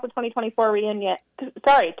 2020 Class of 2024 reunion.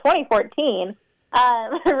 Sorry, 2014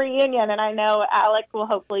 reunion, and I know Alec will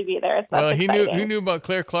hopefully be there. So well, he knew about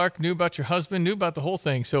Clare Clark, knew about your husband, knew about the whole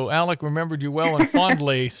thing. So Alec remembered you well and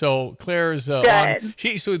fondly. So Claire's on.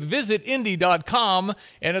 She's with visitindy.com,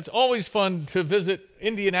 and it's always fun to visit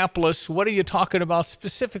Indianapolis. What are you talking about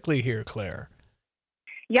specifically here, Claire?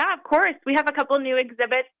 Yeah, of course. We have a couple new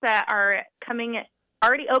exhibits that are coming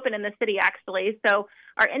already open in the city, actually. So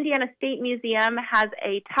our Indiana State Museum has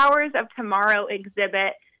a Towers of Tomorrow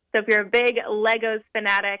exhibit. So if you're a big Legos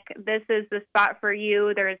fanatic, this is the spot for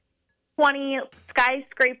you. There's 20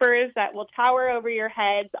 skyscrapers that will tower over your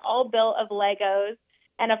heads, all built of Legos.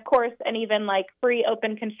 And, of course, an even, free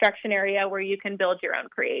open construction area where you can build your own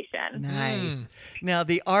creation. Nice. Now,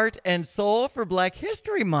 the Art and Soul for Black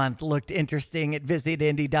History Month looked interesting at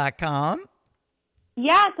visitindy.com.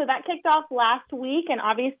 Yeah, so that kicked off last week, and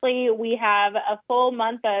obviously we have a full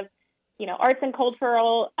month of, arts and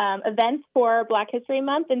cultural events for Black History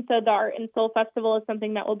Month, and so the Art and Soul Festival is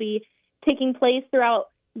something that will be taking place throughout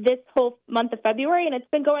this whole month of February, and it's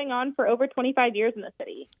been going on for over 25 years in the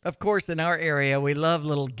city. Of course, in our area, we love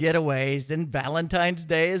little getaways, and Valentine's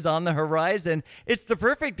Day is on the horizon. It's the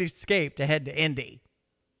perfect escape to head to Indy.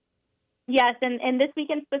 Yes, and this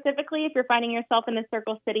weekend specifically, if you're finding yourself in the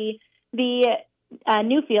Circle City, the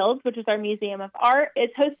Newfields, which is our Museum of Art,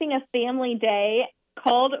 is hosting a family day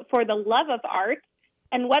called For the Love of Art.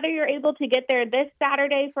 And whether you're able to get there this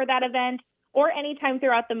Saturday for that event or anytime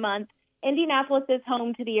throughout the month, Indianapolis is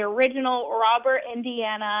home to the original Robert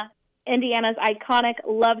Indiana's iconic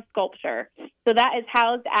love sculpture. So that is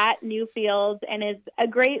housed at Newfields and is a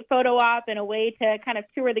great photo op and a way to kind of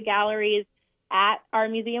tour the galleries at our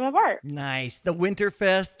Museum of Art. Nice. The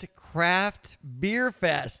Winterfest Craft Beer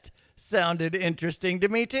Fest sounded interesting to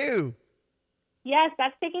me, too. Yes,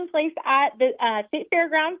 that's taking place at the State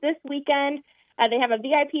Fairgrounds this weekend. They have a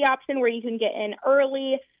VIP option where you can get in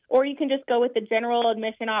early, or you can just go with the general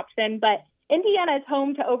admission option. But Indiana is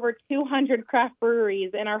home to over 200 craft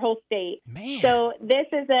breweries in our whole state. Man. So this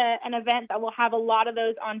is an event that will have a lot of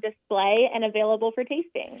those on display and available for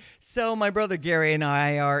tasting. So my brother Gary and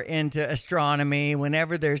I are into astronomy.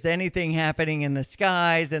 Whenever there's anything happening in the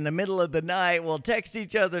skies in the middle of the night, we'll text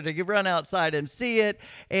each other to run outside and see it.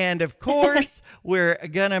 And of course, we're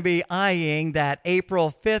going to be eyeing that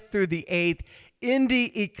April 5th through the 8th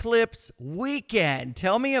Indy Eclipse Weekend.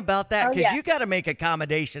 Tell me about that, because you got to make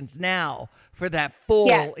accommodations now for that full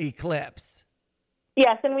eclipse.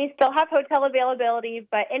 Yes, and we still have hotel availability,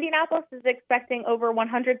 but Indianapolis is expecting over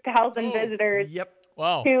 100,000 visitors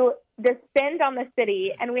to descend on the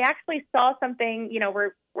city. And we actually saw something,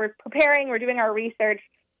 we're preparing, we're doing our research.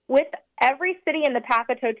 With every city in the path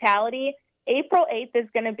of totality, April 8th is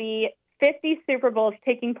going to be 50 Super Bowls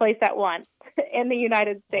taking place at once in the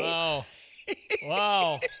United States. Wow.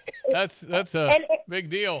 Wow, that's a big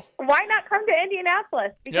deal. Why not come to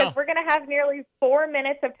Indianapolis? Because we're going to have nearly 4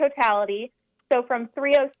 minutes of totality. So from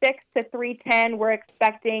 3:06 to 3:10, we're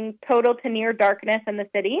expecting total to near darkness in the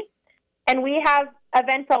city. And we have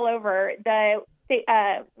events all over. The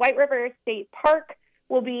White River State Park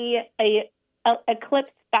will be a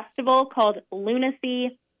eclipse festival called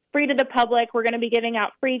Lunacy, free to the public. We're going to be giving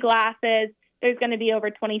out free glasses. There's going to be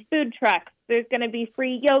over 20 food trucks. There's going to be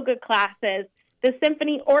free yoga classes. The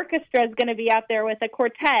symphony orchestra is going to be out there with a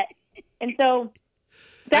quartet. And so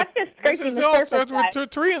that's just scraping the surface. To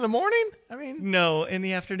 3 in the morning? I mean, no, in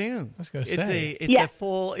the afternoon. I was going to say. It's a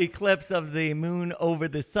full eclipse of the moon over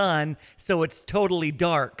the sun, so it's totally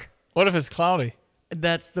dark. What if it's cloudy?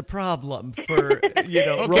 That's the problem for, okay,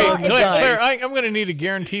 rolling the dice. Claire, I'm going to need a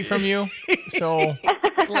guarantee from you. So,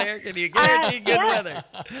 Claire, can you guarantee good weather?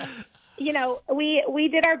 We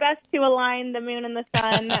did our best to align the moon and the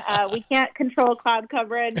sun. We can't control cloud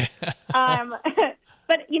coverage.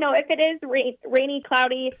 But, if it is rainy,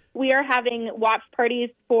 cloudy, we are having watch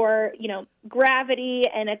parties for, Gravity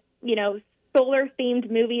and, solar-themed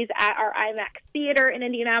movies at our IMAX theater in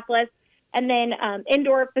Indianapolis. And then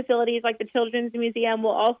indoor facilities like the Children's Museum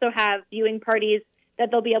will also have viewing parties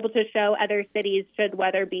that they'll be able to show other cities should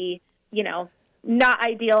weather be, not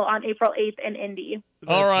ideal on April 8th in Indy.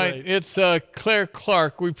 All right. It's Clare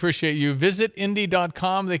Clark. We appreciate you. Visit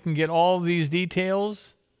Indy.com. They can get all these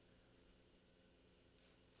details.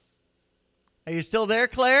 Are you still there,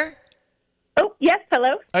 Claire? Oh, yes.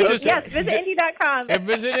 Hello. Visit Indy.com.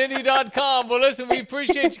 Visit Indy.com. Well, listen, we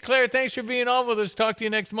appreciate you, Claire. Thanks for being on with us. Talk to you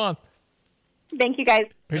next month. Thank you, guys.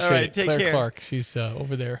 Appreciate it. Take Clare care. Clark. She's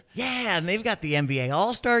over there. Yeah, and they've got the NBA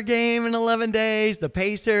All-Star Game in 11 days, the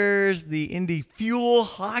Pacers, the Indy Fuel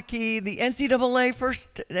Hockey, the NCAA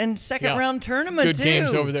first and second round tournament, Good too.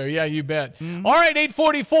 games over there. Yeah, you bet. All right,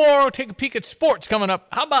 8:44. We'll take a peek at sports coming up.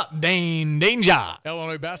 How about Dane Danger?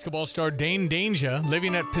 Illinois basketball star Dane Danger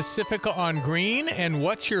living at Pacifica on Green. And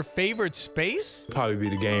what's your favorite space? Probably be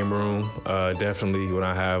the game room. Definitely when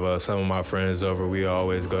I have some of my friends over, we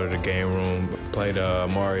always go to the game room, play the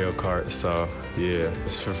Mario Kart. So yeah,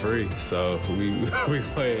 it's for free. So we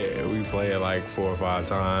play it like 4 or 5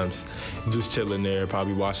 times, just chilling there,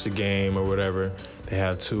 probably watch the game or whatever. They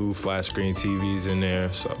have 2 flat screen TVs in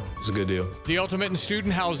there, so it's a good deal. The ultimate in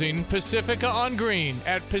student housing, Pacifica on Green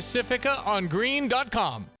at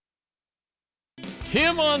pacificaongreen.com.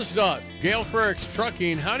 Tim Onstadt, Gale Frericks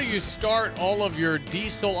Trucking. How do you start all of your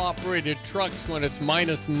diesel-operated trucks when it's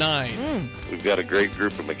 -9? We've got a great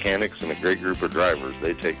group of mechanics and a great group of drivers.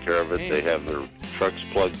 They take care of it. They have their trucks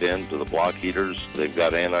plugged in to the block heaters. They've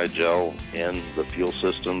got anti-gel in the fuel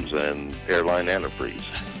systems and airline antifreeze.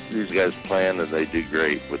 These guys plan and they do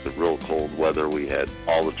great. With the real cold weather, we had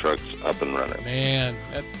all the trucks up and running. Man,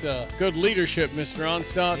 that's good leadership, Mr.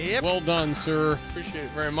 Onstadt. Yep. Well done, sir. Appreciate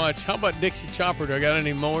it very much. How about Dixie Chopper? Do I got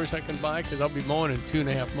any mowers I can buy? Because I'll be mowing in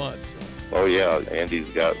 2.5 months. So. Oh, yeah. Andy's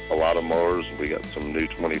got a lot of mowers. We got some new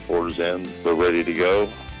 24s in. They're ready to go,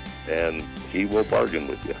 and he will bargain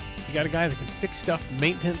with you. You got a guy that can fix stuff,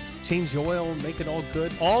 maintenance, change the oil, make it all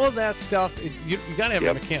good. All of that stuff, you got to have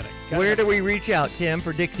a mechanic. Where do we reach out, Tim,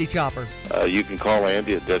 for Dixie Chopper? You can call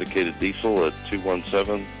Andy at Dedicated Diesel at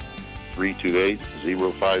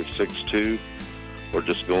 217-328-0562, or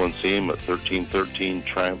just go and see him at 1313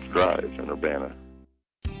 Triumph Drive in Urbana.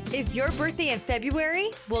 Is your birthday in February?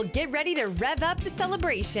 Well, get ready to rev up the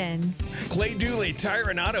celebration. Clay Dooley Tire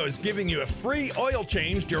and Auto is giving you a free oil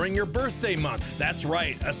change during your birthday month. That's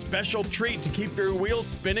right, a special treat to keep your wheels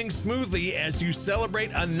spinning smoothly as you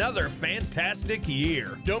celebrate another fantastic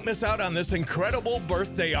year. Don't miss out on this incredible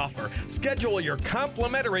birthday offer. Schedule your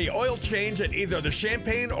complimentary oil change at either the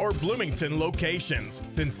Champaign or Bloomington locations.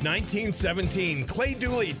 Since 1917, Clay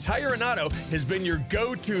Dooley Tire and Auto has been your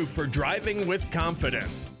go-to for driving with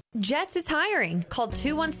confidence. Jets is hiring. Call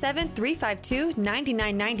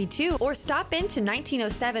 217-352-9992 or stop into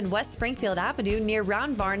 1907 West Springfield Avenue near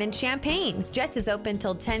Round Barn in Champaign. Jets is open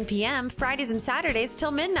till 10 p.m., Fridays and Saturdays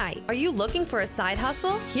till midnight. Are you looking for a side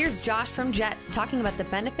hustle? Here's Josh from Jets talking about the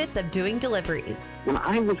benefits of doing deliveries. When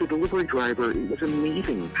I was a delivery driver, it was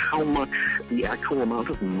amazing how much the actual amount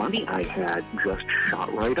of money I had just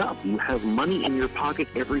shot right up. You have money in your pocket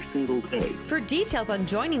every single day. For details on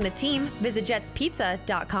joining the team, visit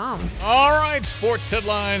jetspizza.com. All right, sports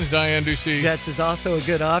headlines, Diane Ducey. Jets is also a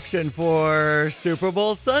good option for Super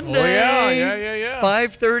Bowl Sunday. Oh, yeah.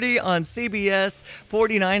 5:30 on CBS,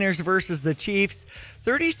 49ers versus the Chiefs.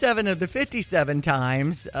 37 of the 57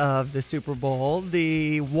 times of the Super Bowl,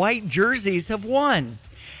 the white jerseys have won.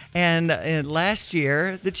 And last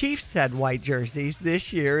year, the Chiefs had white jerseys.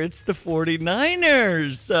 This year, it's the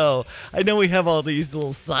 49ers. So I know we have all these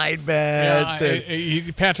little side bets.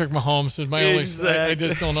 Patrick Mahomes is my only. I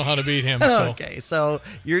just don't know how to beat him. So. Okay, so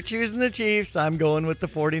you're choosing the Chiefs. I'm going with the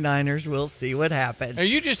 49ers. We'll see what happens. Are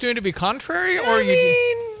you just doing it to be contrary? Or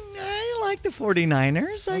I like the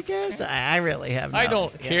 49ers, I guess. I really have no. I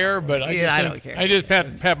don't care, but I don't care. I just Pat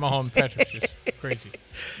Mahomes. Patrick's just crazy.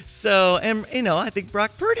 So, and I think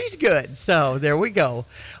Brock Purdy's good. So there we go.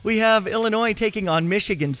 We have Illinois taking on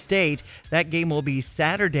Michigan State. That game will be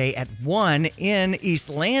Saturday at 1 in East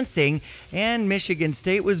Lansing. And Michigan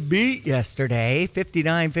State was beat yesterday,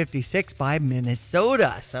 59-56 by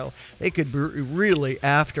Minnesota. So they could be really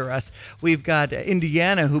after us. We've got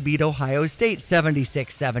Indiana who beat Ohio State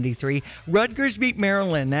 76-73. Rutgers beat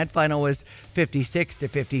Maryland. That final was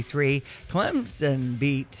 56-53. Clemson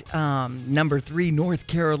beat number 3 North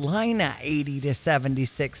Carolina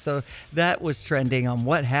 80-76. So that was trending on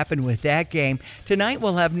what happened with that game. Tonight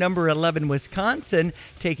we'll have number 11 Wisconsin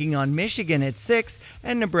taking on Michigan at 6,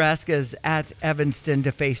 and Nebraska's at Evanston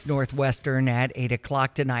to face Northwestern at 8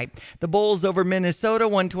 o'clock tonight. The Bulls over Minnesota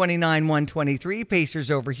 129-123.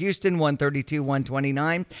 Pacers over Houston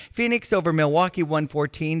 132-129. Phoenix over Milwaukee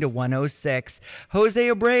 114-106. Jose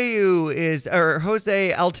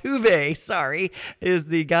Altuve, is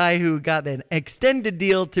the guy who got an extended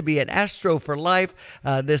deal to be an Astro for life.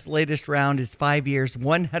 This latest round is 5 years,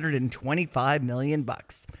 $125 million.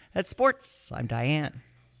 That's sports. I'm Diane.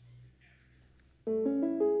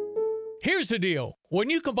 Here's the deal. When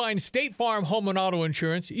you combine State Farm home and auto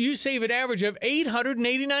insurance, you save an average of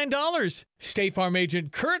 $889. State Farm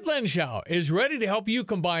agent Kurt Lenschow is ready to help you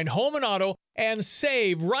combine home and auto and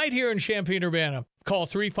save right here in Champaign-Urbana. Call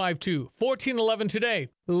 352-1411 today.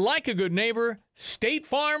 Like a good neighbor, State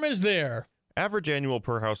Farm is there. Average annual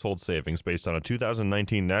per household savings based on a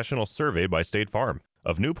 2019 national survey by State Farm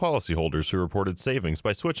of new policyholders who reported savings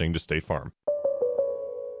by switching to State Farm.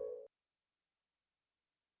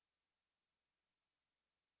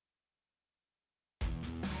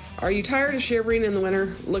 Are you tired of shivering in the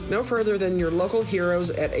winter? Look no further than your local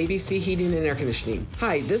heroes at ABC Heating and Air Conditioning.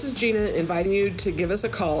 Hi, this is Gina inviting you to give us a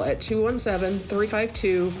call at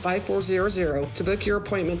 217-352-5400 to book your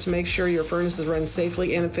appointment to make sure your furnaces run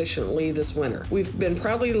safely and efficiently this winter. We've been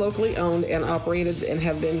proudly locally owned and operated and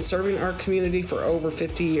have been serving our community for over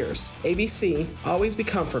 50 years. ABC, always be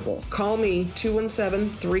comfortable. Call me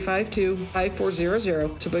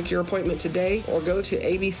 217-352-5400 to book your appointment today or go to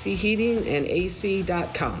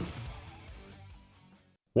abcheatingandac.com.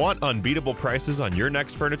 Want unbeatable prices on your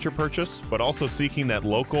next furniture purchase, but also seeking that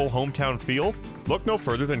local hometown feel? Look no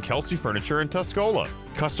further than Kelsey Furniture in Tuscola.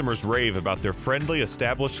 Customers rave about their friendly,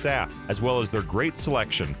 established staff, as well as their great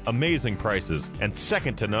selection, amazing prices, and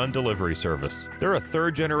second-to-none delivery service. They're a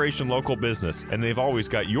third-generation local business, and they've always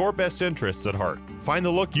got your best interests at heart. Find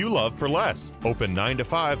the look you love for less. Open 9 to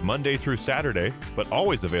 5 Monday through Saturday, but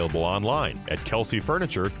always available online at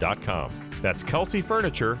kelseyfurniture.com. That's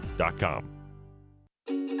kelseyfurniture.com.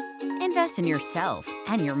 Invest in yourself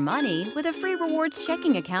and your money with a free rewards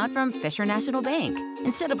checking account from Fisher National Bank.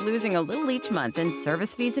 Instead of losing a little each month in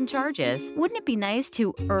service fees and charges, wouldn't it be nice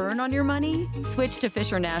to earn on your money? Switch to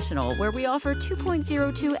Fisher National, where we offer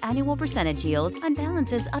 2.02 annual percentage yield on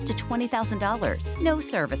balances up to $20,000. No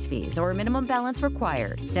service fees or minimum balance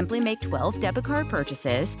required. Simply make 12 debit card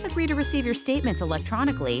purchases, agree to receive your statements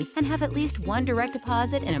electronically, and have at least one direct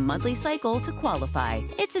deposit in a monthly cycle to qualify.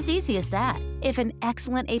 It's as easy as that. If an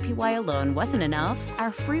excellent APY alone wasn't enough,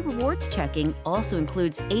 our free rewards checking also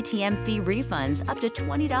includes ATM fee refunds up to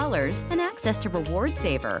 $20 and access to Reward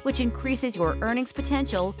Saver, which increases your earnings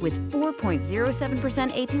potential with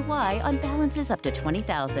 4.07% APY on balances up to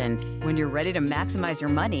 $20,000. When you're ready to maximize your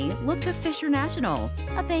money, look to Fisher National,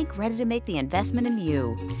 a bank ready to make the investment in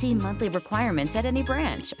you. See monthly requirements at any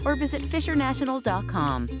branch or visit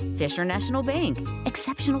fishernational.com. Fisher National Bank.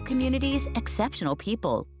 Exceptional communities, exceptional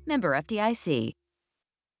people. Member FDIC.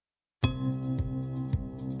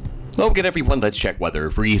 Look at everyone. Let's check weather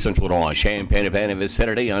for East Central Illinois. Champaign event of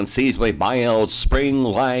Saturday on seasonally mild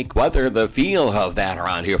spring-like weather. The feel of that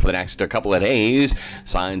around here for the next couple of days.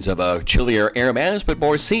 Signs of a chillier air mass, but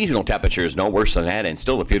more seasonal temperatures. No worse than that, and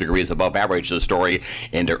still a few degrees above average. The story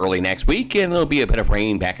into early next week, and there'll be a bit of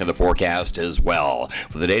rain back in the forecast as well.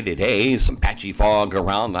 For the day today, some patchy fog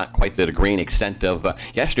around, not quite the degree and extent of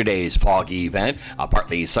yesterday's foggy event. A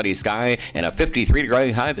partly sunny sky and a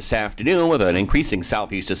 53-degree high this afternoon with an increasing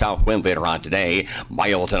southeast to south wind later on today.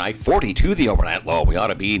 Mild tonight, 42 the overnight low. We ought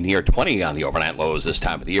to be near 20 on the overnight lows this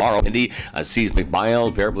time of the year. Tomorrow, windy, seasonally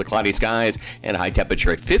mild, variably cloudy skies, and high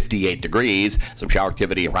temperature at 58 degrees. Some shower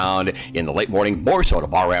activity around in the late morning, more so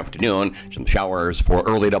tomorrow afternoon. Some showers for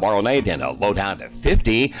early tomorrow night, and a low down to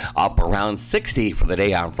 50, up around 60 for the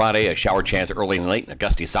day on Friday. A shower chance early and late, and a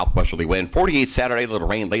gusty southwesterly wind. 48 Saturday, a little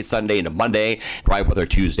rain late Sunday into Monday. Dry weather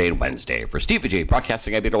Tuesday and Wednesday. For Stevie Jay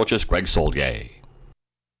Broadcasting, I'm Greg Soldier.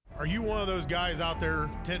 Are you one of those guys out there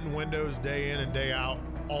tinting windows day in and day out,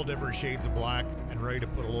 all different shades of black, and ready to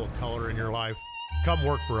put a little color in your life? Come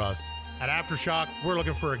work for us. At Aftershock, we're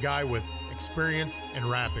looking for a guy with experience in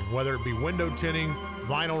wrapping, whether it be window tinting,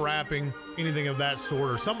 vinyl wrapping, anything of that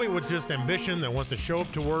sort, or somebody with just ambition that wants to show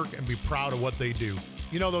up to work and be proud of what they do.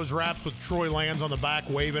 You know those wraps with Troy Lands on the back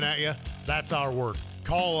waving at you? That's our work.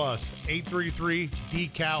 Call us,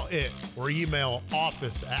 833-DECAL-IT, or email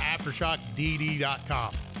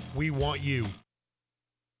office@aftershockdd.com. We want you.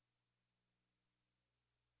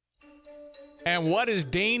 And what is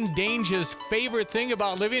Dane Dange's favorite thing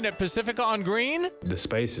about living at Pacifica on Green? The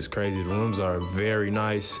space is crazy. The rooms are very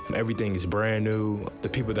nice. Everything is brand new. The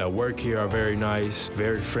people that work here are very nice,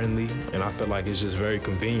 very friendly, and I feel like it's just very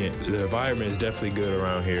convenient. The environment is definitely good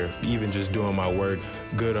around here. Even just doing my work,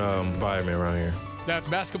 good environment around here. That's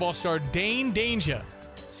basketball star Dane Dange.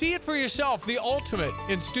 See it for yourself, the ultimate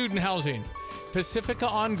in student housing. Pacifica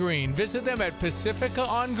on Green. Visit them at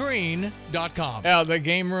pacificaongreen.com. Yeah, the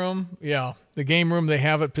game room. Yeah, the game room they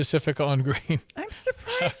have at Pacifica on Green. I'm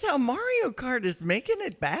surprised how Mario Kart is making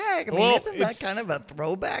it back. I mean, Well, isn't that kind of a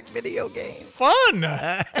throwback video game? Fun.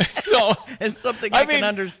 So it's something I can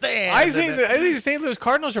understand. I think the St. Louis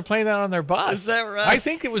Cardinals are playing that on their bus. Is that right? I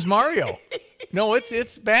think it was Mario. No,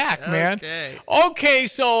 it's back, man. Okay,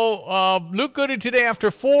 so Luke Gooded today after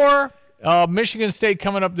 4. Michigan State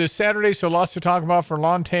coming up this Saturday, so lots to talk about for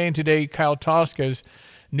Lantain today. Kyle Tosca's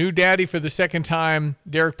new daddy for the second time.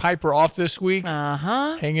 Derek Piper off this week.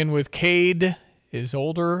 Hanging with Cade, his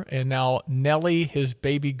older, and now Nellie, his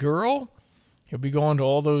baby girl. He'll be going to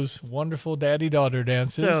all those wonderful daddy-daughter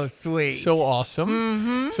dances. So sweet. So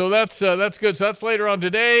awesome. So that's good. So that's later on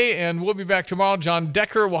today, and we'll be back tomorrow. John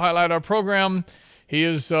Decker will highlight our program. He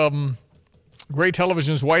is Gray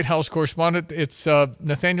Television's White House correspondent. It's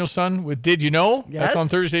Nathaniel's son with Did You Know? Yes. That's on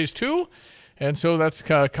Thursdays, too. And so that's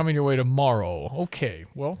coming your way tomorrow. Okay.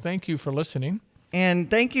 Well, thank you for listening. And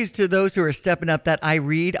thank you to those who are stepping up. That I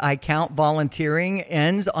Read, I Count volunteering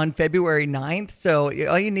ends on February 9th. So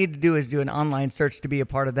all you need to do is do an online search to be a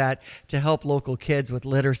part of that to help local kids with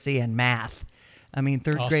literacy and math. I mean,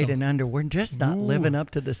 third grade and under, we're just not living up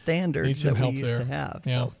to the standards that we used to have.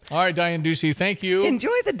 Yeah. So. All right, Diane Ducey, thank you. Enjoy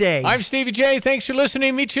the day. I'm Stevie Jay. Thanks for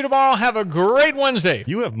listening. Meet you tomorrow. Have a great Wednesday.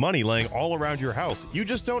 You have money laying all around your house. You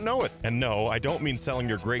just don't know it. And no, I don't mean selling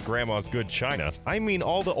your great-grandma's good china. I mean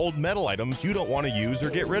all the old metal items you don't want to use or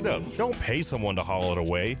get rid of. Don't pay someone to haul it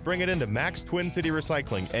away. Bring it into Max Twin City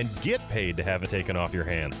Recycling and get paid to have it taken off your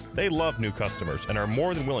hands. They love new customers and are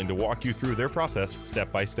more than willing to walk you through their process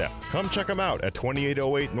step by step. Come check them out at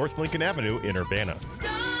 2808 North Lincoln Avenue in Urbana.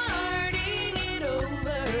 Starting it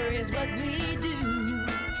over is what we do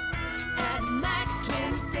at Max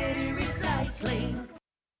Twin City Recycling.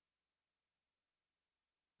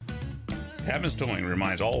 Tapman's Towing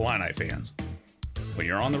reminds all Illini fans, when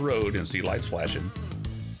you're on the road and see lights flashing,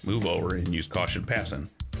 move over and use caution passing.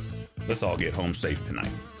 Let's all get home safe tonight.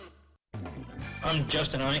 I'm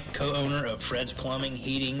Justin Ike, co-owner of Fred's Plumbing,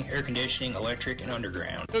 Heating, Air Conditioning, Electric, and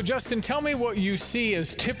Underground. So, Justin, tell me what you see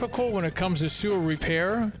as typical when it comes to sewer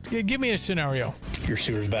repair. Give me a scenario. Your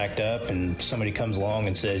sewer's backed up and somebody comes along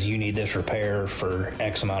and says, you need this repair for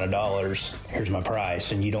X amount of dollars. Here's my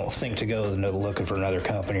price. And you don't think to go looking for another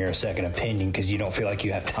company or a second opinion because you don't feel like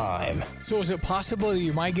you have time. So is it possible that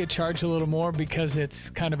you might get charged a little more because it's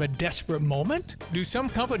kind of a desperate moment? Do some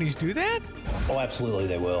companies do that? Oh, absolutely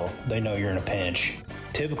they will. They know you're in a pinch.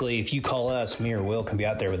 Typically, if you call us, me or Will can be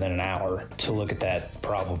out there within an hour to look at that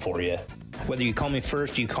problem for you. Whether you call me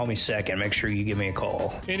first or you call me second, make sure you give me a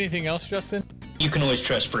call. Anything else, Justin? You can always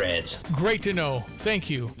trust Fred's. Great to know. Thank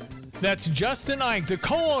you. That's Justin Ike, the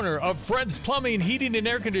co-owner of Fred's Plumbing, Heating and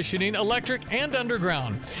Air Conditioning, Electric, and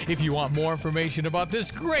Underground. If you want more information about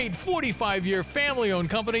this great 45-year family-owned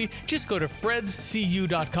company, just go to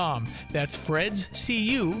fredscu.com. That's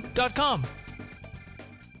fredscu.com.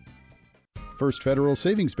 First Federal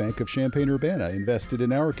Savings Bank of Champaign-Urbana invested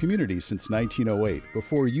in our community since 1908.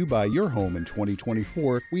 Before you buy your home in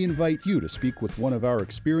 2024, we invite you to speak with one of our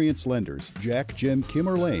experienced lenders, Jack, Jim, Kim,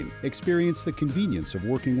 or Lane. Experience the convenience of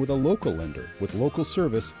working with a local lender with local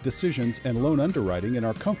service, decisions, and loan underwriting in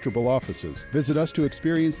our comfortable offices. Visit us to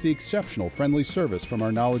experience the exceptional friendly service from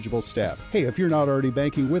our knowledgeable staff. Hey, if you're not already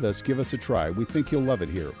banking with us, give us a try. We think you'll love it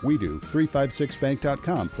here. We do.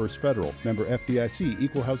 356bank.com, First Federal. Member FDIC,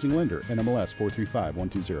 Equal Housing Lender, NMLS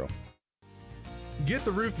 435120. Get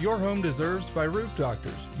the roof your home deserves by Roof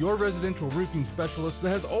Doctors, your residential roofing specialist that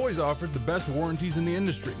has always offered the best warranties in the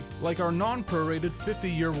industry, like our non-prorated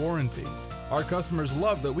 50-year warranty. Our customers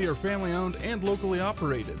love that we are family-owned and locally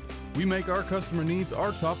operated. We make our customer needs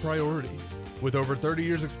our top priority. With over 30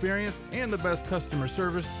 years experience and the best customer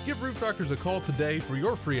service, give Roof Doctors a call today for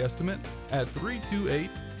your free estimate at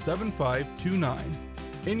 328-7529.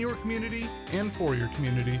 In your community and for your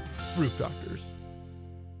community, Roof Doctors.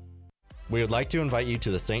 We would like to invite you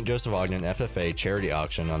to the St. Joseph Ogden FFA charity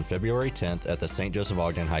auction on February 10th at the St. Joseph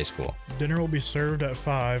Ogden High School. Dinner will be served at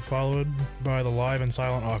 5, followed by the live and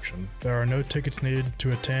silent auction. There are no tickets needed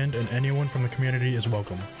to attend, and anyone from the community is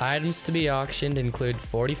welcome. Items to be auctioned include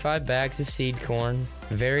 45 bags of seed corn,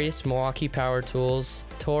 various Milwaukee power tools,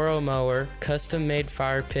 Toro mower, custom-made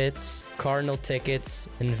fire pits, Cardinal tickets,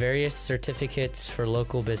 and various certificates for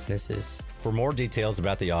local businesses. For more details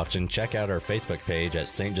about the auction, check out our Facebook page at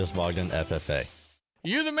St. Joseph Ogden FFA.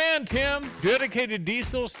 You the man, Tim. Dedicated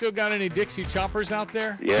Diesel. Still got any Dixie choppers out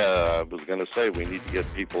there? Yeah, I was going to say we need to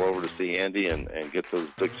get people over to see Andy and get those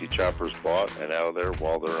Dixie choppers bought and out of there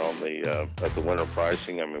while they're on the at the winter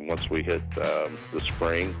pricing. I mean, once we hit the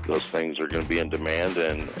spring, those things are going to be in demand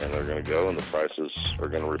and they're going to go, and the prices are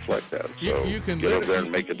going to reflect that. So you can get over there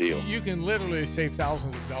and make a deal. You can literally save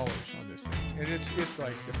thousands of dollars on this thing, and it's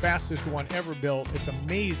like the fastest one ever built. It's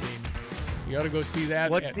amazing. You got to go see that.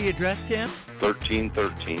 What's the address, Tim?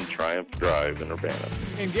 1313 Triumph Drive in Urbana.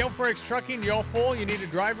 And Gale Freights Trucking, y'all full? You need a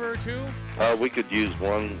driver or two? We could use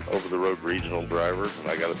one over-the-road regional driver, and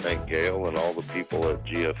I got to thank Gale and all the people at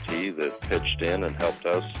GFT that pitched in and helped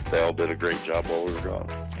us. They all did a great job while we were gone.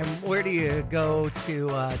 And where do you go to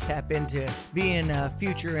tap into being a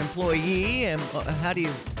future employee, and how do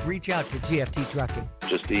you reach out to GFT Trucking?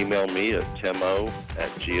 Just email me at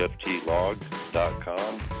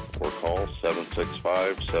timo@gftlog.com or call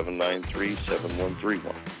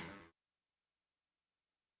 765-793-7131.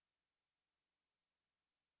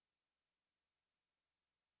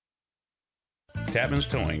 Tapman's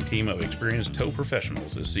Towing team of experienced tow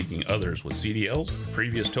professionals is seeking others with CDLs,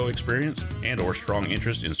 previous tow experience, and or strong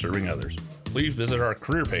interest in serving others. Please visit our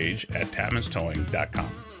career page at tapmanstowing.com.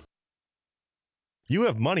 You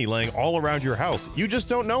have money laying all around your house. You just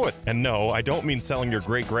don't know it. And no, I don't mean selling your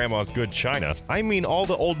great-grandma's good china. I mean all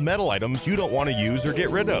the old metal items you don't want to use or get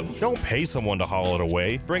rid of. Don't pay someone to haul it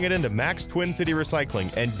away. Bring it into Max Twin City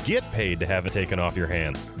Recycling and get paid to have it taken off your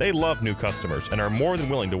hands. They love new customers and are more than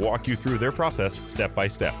willing to walk you through their process step by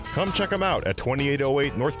step. Come check them out at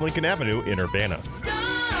 2808 North Lincoln Avenue in Urbana.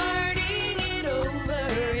 Starting it over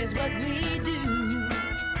is what we do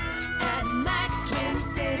at Max Twin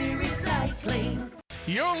City Recycling.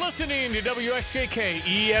 You're listening to WSJK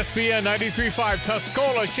ESPN 93.5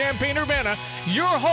 Tuscola, Champaign, Urbana, your home.